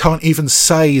 She can't even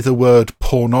say the word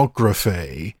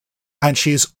pornography, and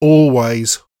she's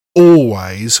always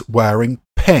wearing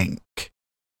pink.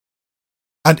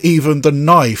 And even the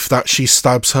knife that she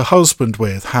stabs her husband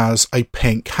with has a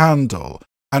pink handle.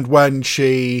 And when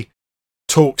she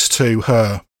talks to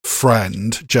her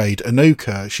friend, Jade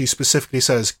Anuka, she specifically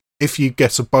says, if you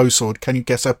get a bow sword, can you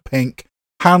get a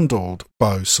pink-handled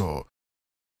bow sword?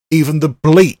 Even the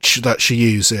bleach that she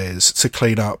uses to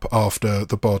clean up after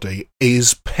the body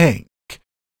is pink.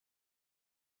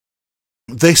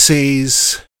 This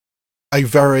is a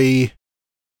very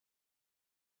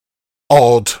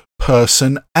odd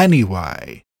person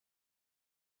anyway.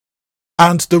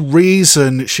 And the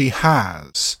reason she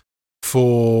has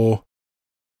for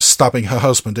stabbing her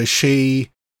husband is she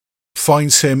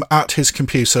finds him at his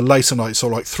computer late at night, so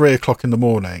like 3 o'clock in the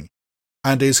morning,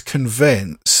 and is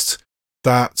convinced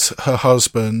that her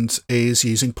husband is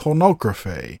using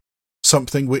pornography,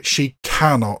 something which she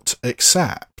cannot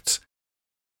accept.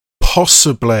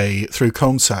 Possibly through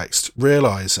context,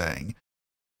 realising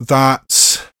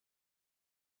that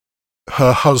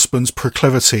her husband's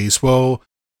proclivities will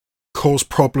cause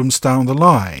problems down the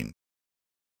line.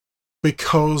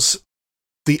 Because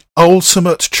the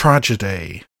ultimate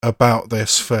tragedy about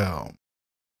this film,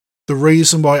 the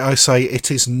reason why I say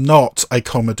it is not a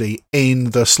comedy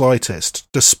in the slightest,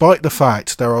 despite the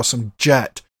fact there are some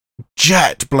jet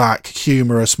black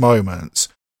humorous moments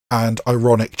and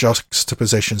ironic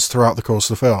juxtapositions throughout the course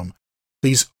of the film,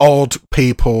 these odd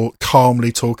people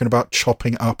calmly talking about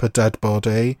chopping up a dead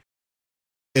body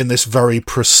in this very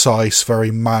precise,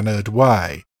 very mannered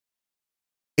way.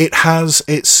 It has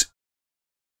its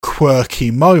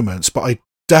quirky moments, but I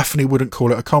definitely wouldn't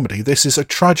call it a comedy. This is a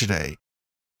tragedy.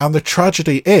 And the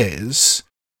tragedy is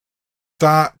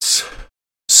that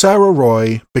Sarah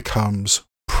Roy becomes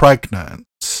pregnant.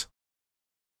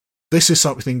 This is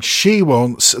something she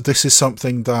wants. This is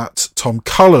something that Tom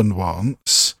Cullen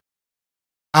wants.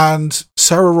 And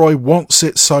Sarah Roy wants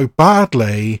it so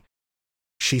badly,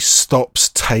 she stops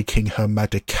taking her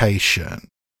medication.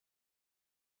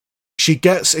 She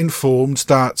gets informed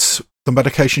that the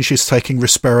medication she's taking,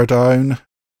 risperidone,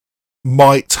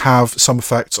 might have some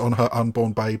effects on her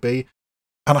unborn baby.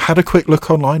 And I had a quick look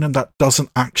online, and that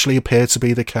doesn't actually appear to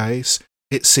be the case.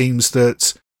 It seems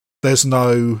that there's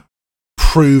no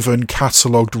proven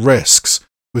catalogued risks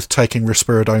with taking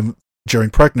risperidone during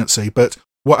pregnancy, but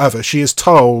whatever, she is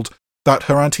told that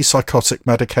her antipsychotic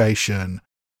medication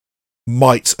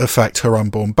might affect her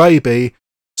unborn baby,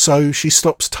 so she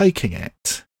stops taking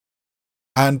it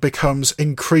and becomes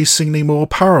increasingly more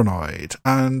paranoid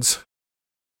and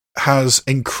has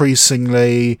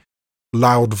increasingly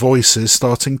loud voices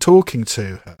starting talking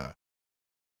to her.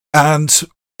 And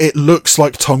it looks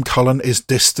like Tom Cullen is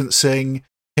distancing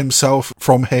himself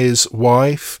from his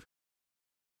wife.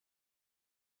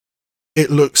 It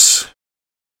looks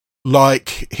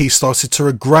like he started to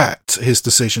regret his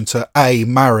decision to A,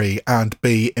 marry, and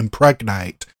B,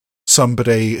 impregnate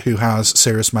somebody who has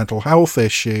serious mental health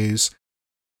issues.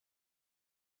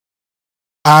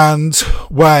 And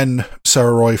when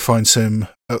Sarah Roy finds him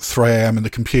at 3 a.m. in the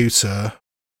computer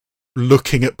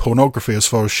looking at pornography as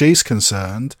far as she's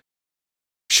concerned,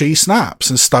 she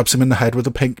snaps and stabs him in the head with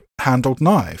a pink-handled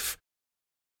knife.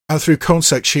 And through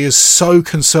context, she is so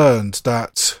concerned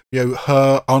that,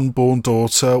 her unborn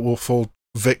daughter will fall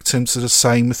victim to the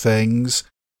same things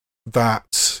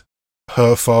that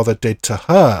her father did to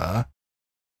her.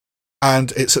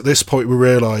 And it's at this point we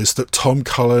realise that Tom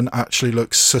Cullen actually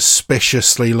looks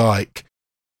suspiciously like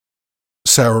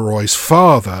Sarah Roy's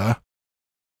father.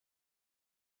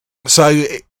 So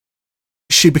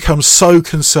she becomes so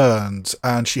concerned,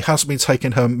 and she hasn't been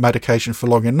taking her medication for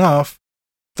long enough,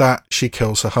 that she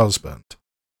kills her husband.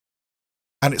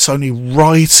 And it's only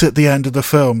right at the end of the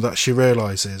film that she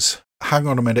realises, hang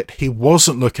on a minute, he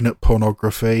wasn't looking at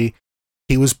pornography,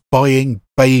 he was buying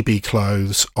baby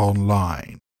clothes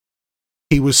online.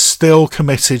 He was still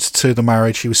committed to the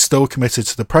marriage, he was still committed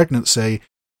to the pregnancy,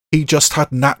 he just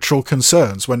had natural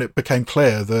concerns when it became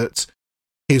clear that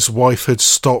his wife had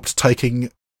stopped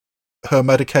taking her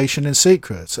medication in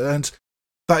secret. And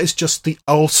that is just the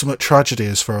ultimate tragedy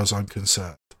as far as I'm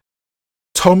concerned.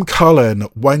 Tom Cullen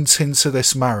went into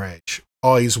this marriage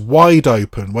eyes wide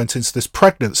open, went into this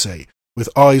pregnancy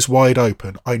with eyes wide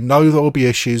open. I know there will be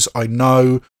issues. I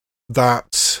know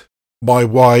that my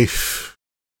wife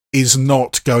is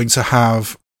not going to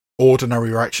have ordinary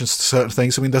reactions to certain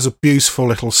things. I mean, there's a beautiful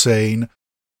little scene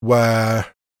where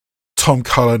Tom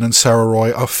Cullen and Sarah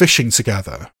Roy are fishing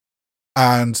together.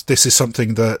 And this is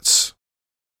something that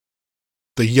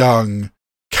the young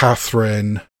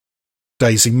Catherine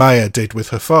Daisy Mayer did with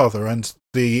her father, and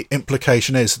the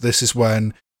implication is this is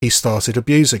when he started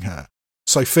abusing her.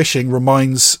 So fishing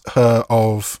reminds her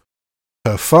of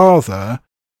her father,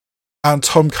 and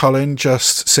Tom Cullen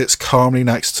just sits calmly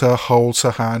next to her, holds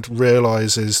her hand,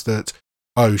 realises that,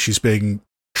 oh, she's being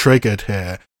triggered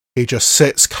here. He just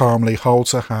sits calmly,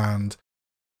 holds her hand.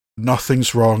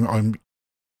 Nothing's wrong. I'm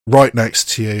right next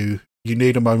to you. You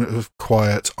need a moment of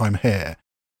quiet. I'm here.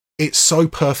 It's so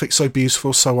perfect, so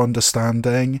beautiful, so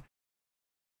understanding.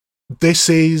 This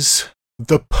is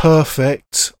the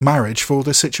perfect marriage for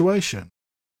this situation.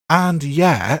 And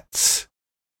yet,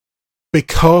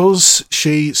 because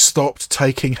she stopped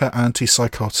taking her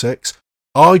antipsychotics,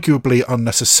 arguably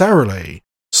unnecessarily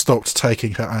stopped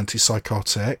taking her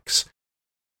antipsychotics,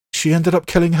 she ended up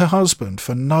killing her husband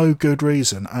for no good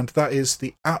reason, and that is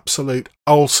the absolute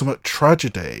ultimate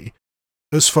tragedy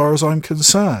as far as I'm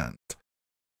concerned.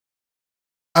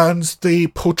 And the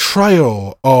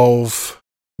portrayal of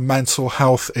mental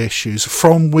health issues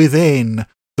from within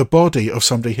the body of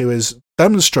somebody who is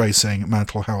demonstrating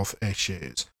mental health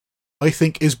issues, I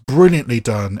think is brilliantly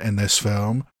done in this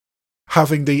film.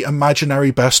 Having the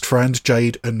imaginary best friend,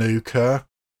 Jade Anuka,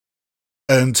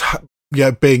 and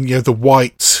being the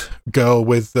white girl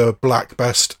with the black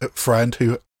best friend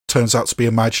who turns out to be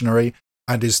imaginary,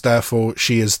 and is therefore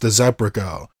she is the zebra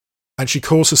girl. And she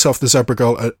calls herself the zebra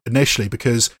girl initially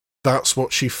because that's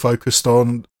what she focused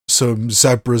on, some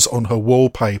zebras on her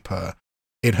wallpaper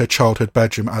in her childhood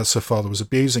bedroom as her father was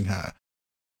abusing her.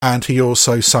 And he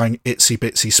also sang Itsy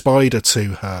Bitsy Spider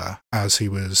to her as he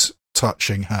was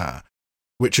touching her,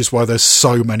 which is why there's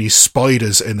so many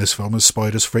spiders in this film, as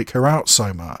spiders freak her out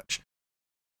so much.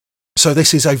 So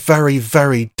this is a very,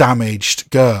 very damaged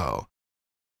girl.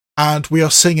 And we are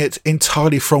seeing it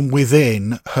entirely from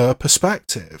within her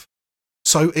perspective.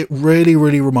 So it really,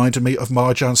 really reminded me of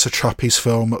Marjane Satrapi's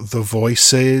film The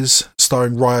Voices,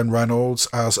 starring Ryan Reynolds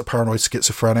as a paranoid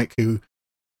schizophrenic who,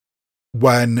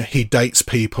 when he dates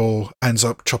people, ends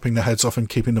up chopping their heads off and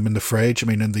keeping them in the fridge. I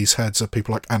mean, and these heads are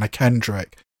people like Anna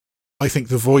Kendrick. I think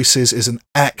The Voices is an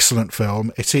excellent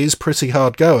film. It is pretty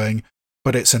hard going,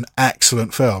 but it's an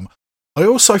excellent film. I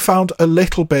also found a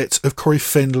little bit of Corey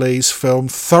Findley's film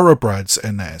Thoroughbreds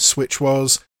in this, which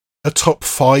was a top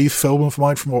 5 film of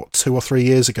mine from 2 or 3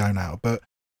 years ago now. But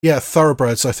yeah,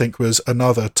 Thoroughbreds I think was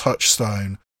another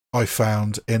touchstone I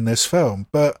found in this film.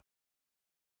 But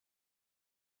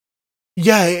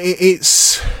yeah,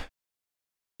 it's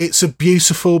a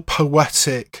beautiful,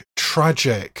 poetic,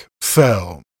 tragic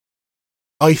film.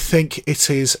 I think it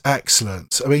is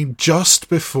excellent. I mean, just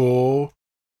before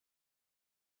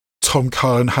Tom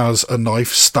Cullen has a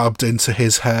knife stabbed into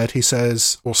his head, he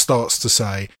says, or starts to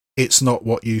say, "It's not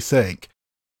what you think."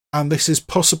 And this is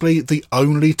possibly the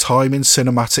only time in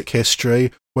cinematic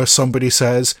history where somebody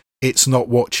says, "It's not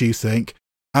what you think,"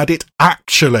 and it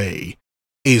actually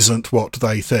isn't what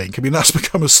they think. I mean, that's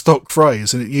become a stock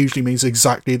phrase, and it usually means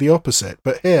exactly the opposite.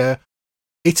 But here,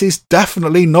 it is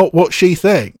definitely not what she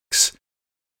thinks.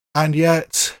 And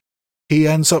yet, he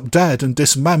ends up dead and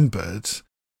dismembered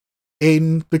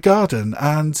in the garden.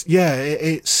 And yeah,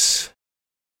 it's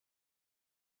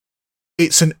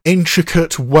an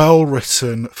intricate,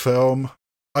 well-written film.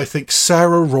 I think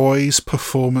Sarah Roy's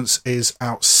performance is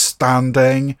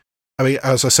outstanding. I mean,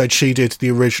 as I said, she did the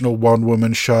original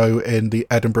one-woman show in the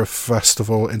Edinburgh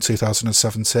Festival in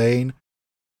 2017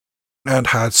 and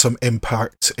had some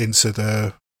impact into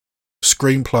the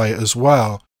screenplay as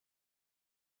well.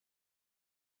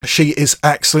 She is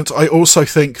excellent. I also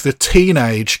think the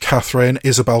teenage Catherine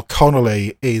Isabel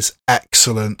Connolly is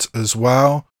excellent as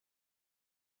well.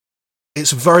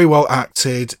 It's very well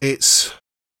acted. It's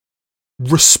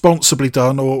responsibly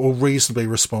done, or reasonably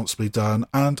responsibly done,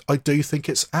 and I do think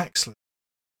it's excellent.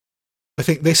 I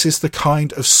think this is the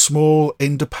kind of small,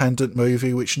 independent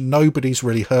movie which nobody's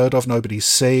really heard of, nobody's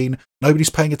seen, nobody's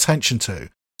paying attention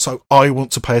to. So I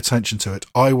want to pay attention to it.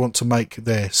 I want to make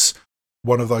this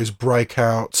one of those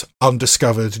breakout,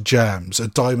 undiscovered gems, a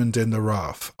diamond in the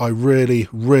rough. I really,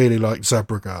 really like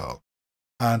Zebra Girl.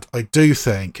 And I do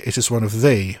think it is one of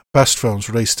the best films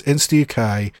released into the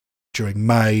UK during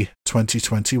May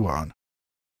 2021.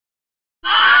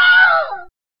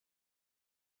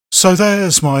 So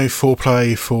there's my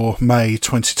foreplay for May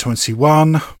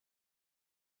 2021.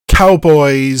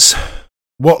 Cowboys,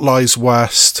 What Lies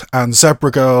West, and Zebra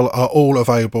Girl are all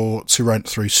available to rent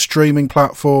through streaming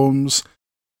platforms.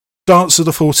 Dance of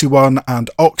the 41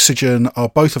 and Oxygen are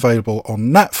both available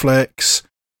on Netflix.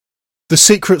 The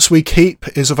Secrets We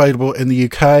Keep is available in the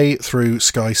UK through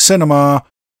Sky Cinema.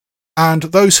 And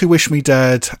Those Who Wish Me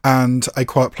Dead and A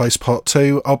Quiet Place Part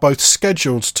 2 are both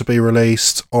scheduled to be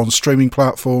released on streaming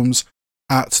platforms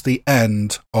at the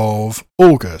end of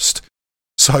August.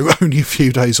 So only a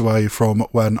few days away from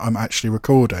when I'm actually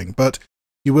recording, but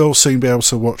you will soon be able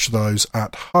to watch those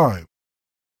at home.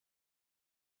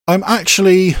 I'm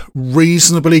actually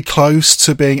reasonably close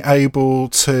to being able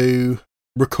to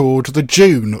record the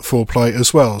June foreplay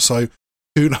as well, so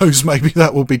who knows, maybe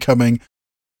that will be coming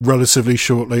relatively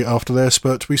shortly after this,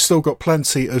 but we've still got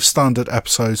plenty of standard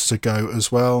episodes to go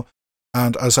as well,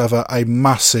 and as ever, a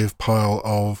massive pile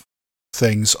of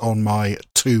things on my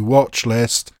to-watch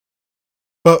list.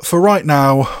 But for right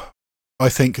now, I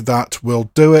think that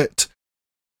will do it.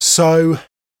 So,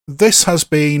 this has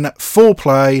been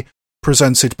Foreplay,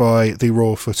 presented by the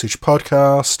Raw Footage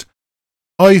Podcast.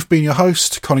 I've been your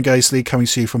host, Colin Gaisley, coming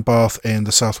to you from Bath in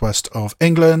the southwest of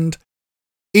England.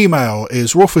 Email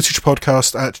is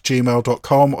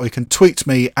rawfootagepodcast@gmail.com, or you can tweet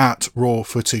me at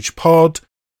rawfootagepod.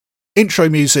 Intro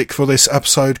music for this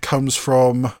episode comes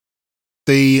from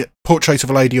the Portrait of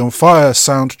a Lady on Fire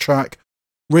soundtrack,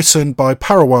 written by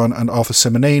Parawan and Arthur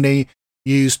Simonini,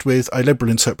 used with a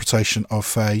liberal interpretation of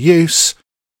fair use.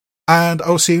 And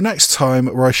I'll see you next time,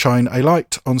 where I shine a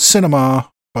light on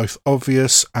cinema, both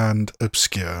obvious and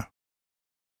obscure.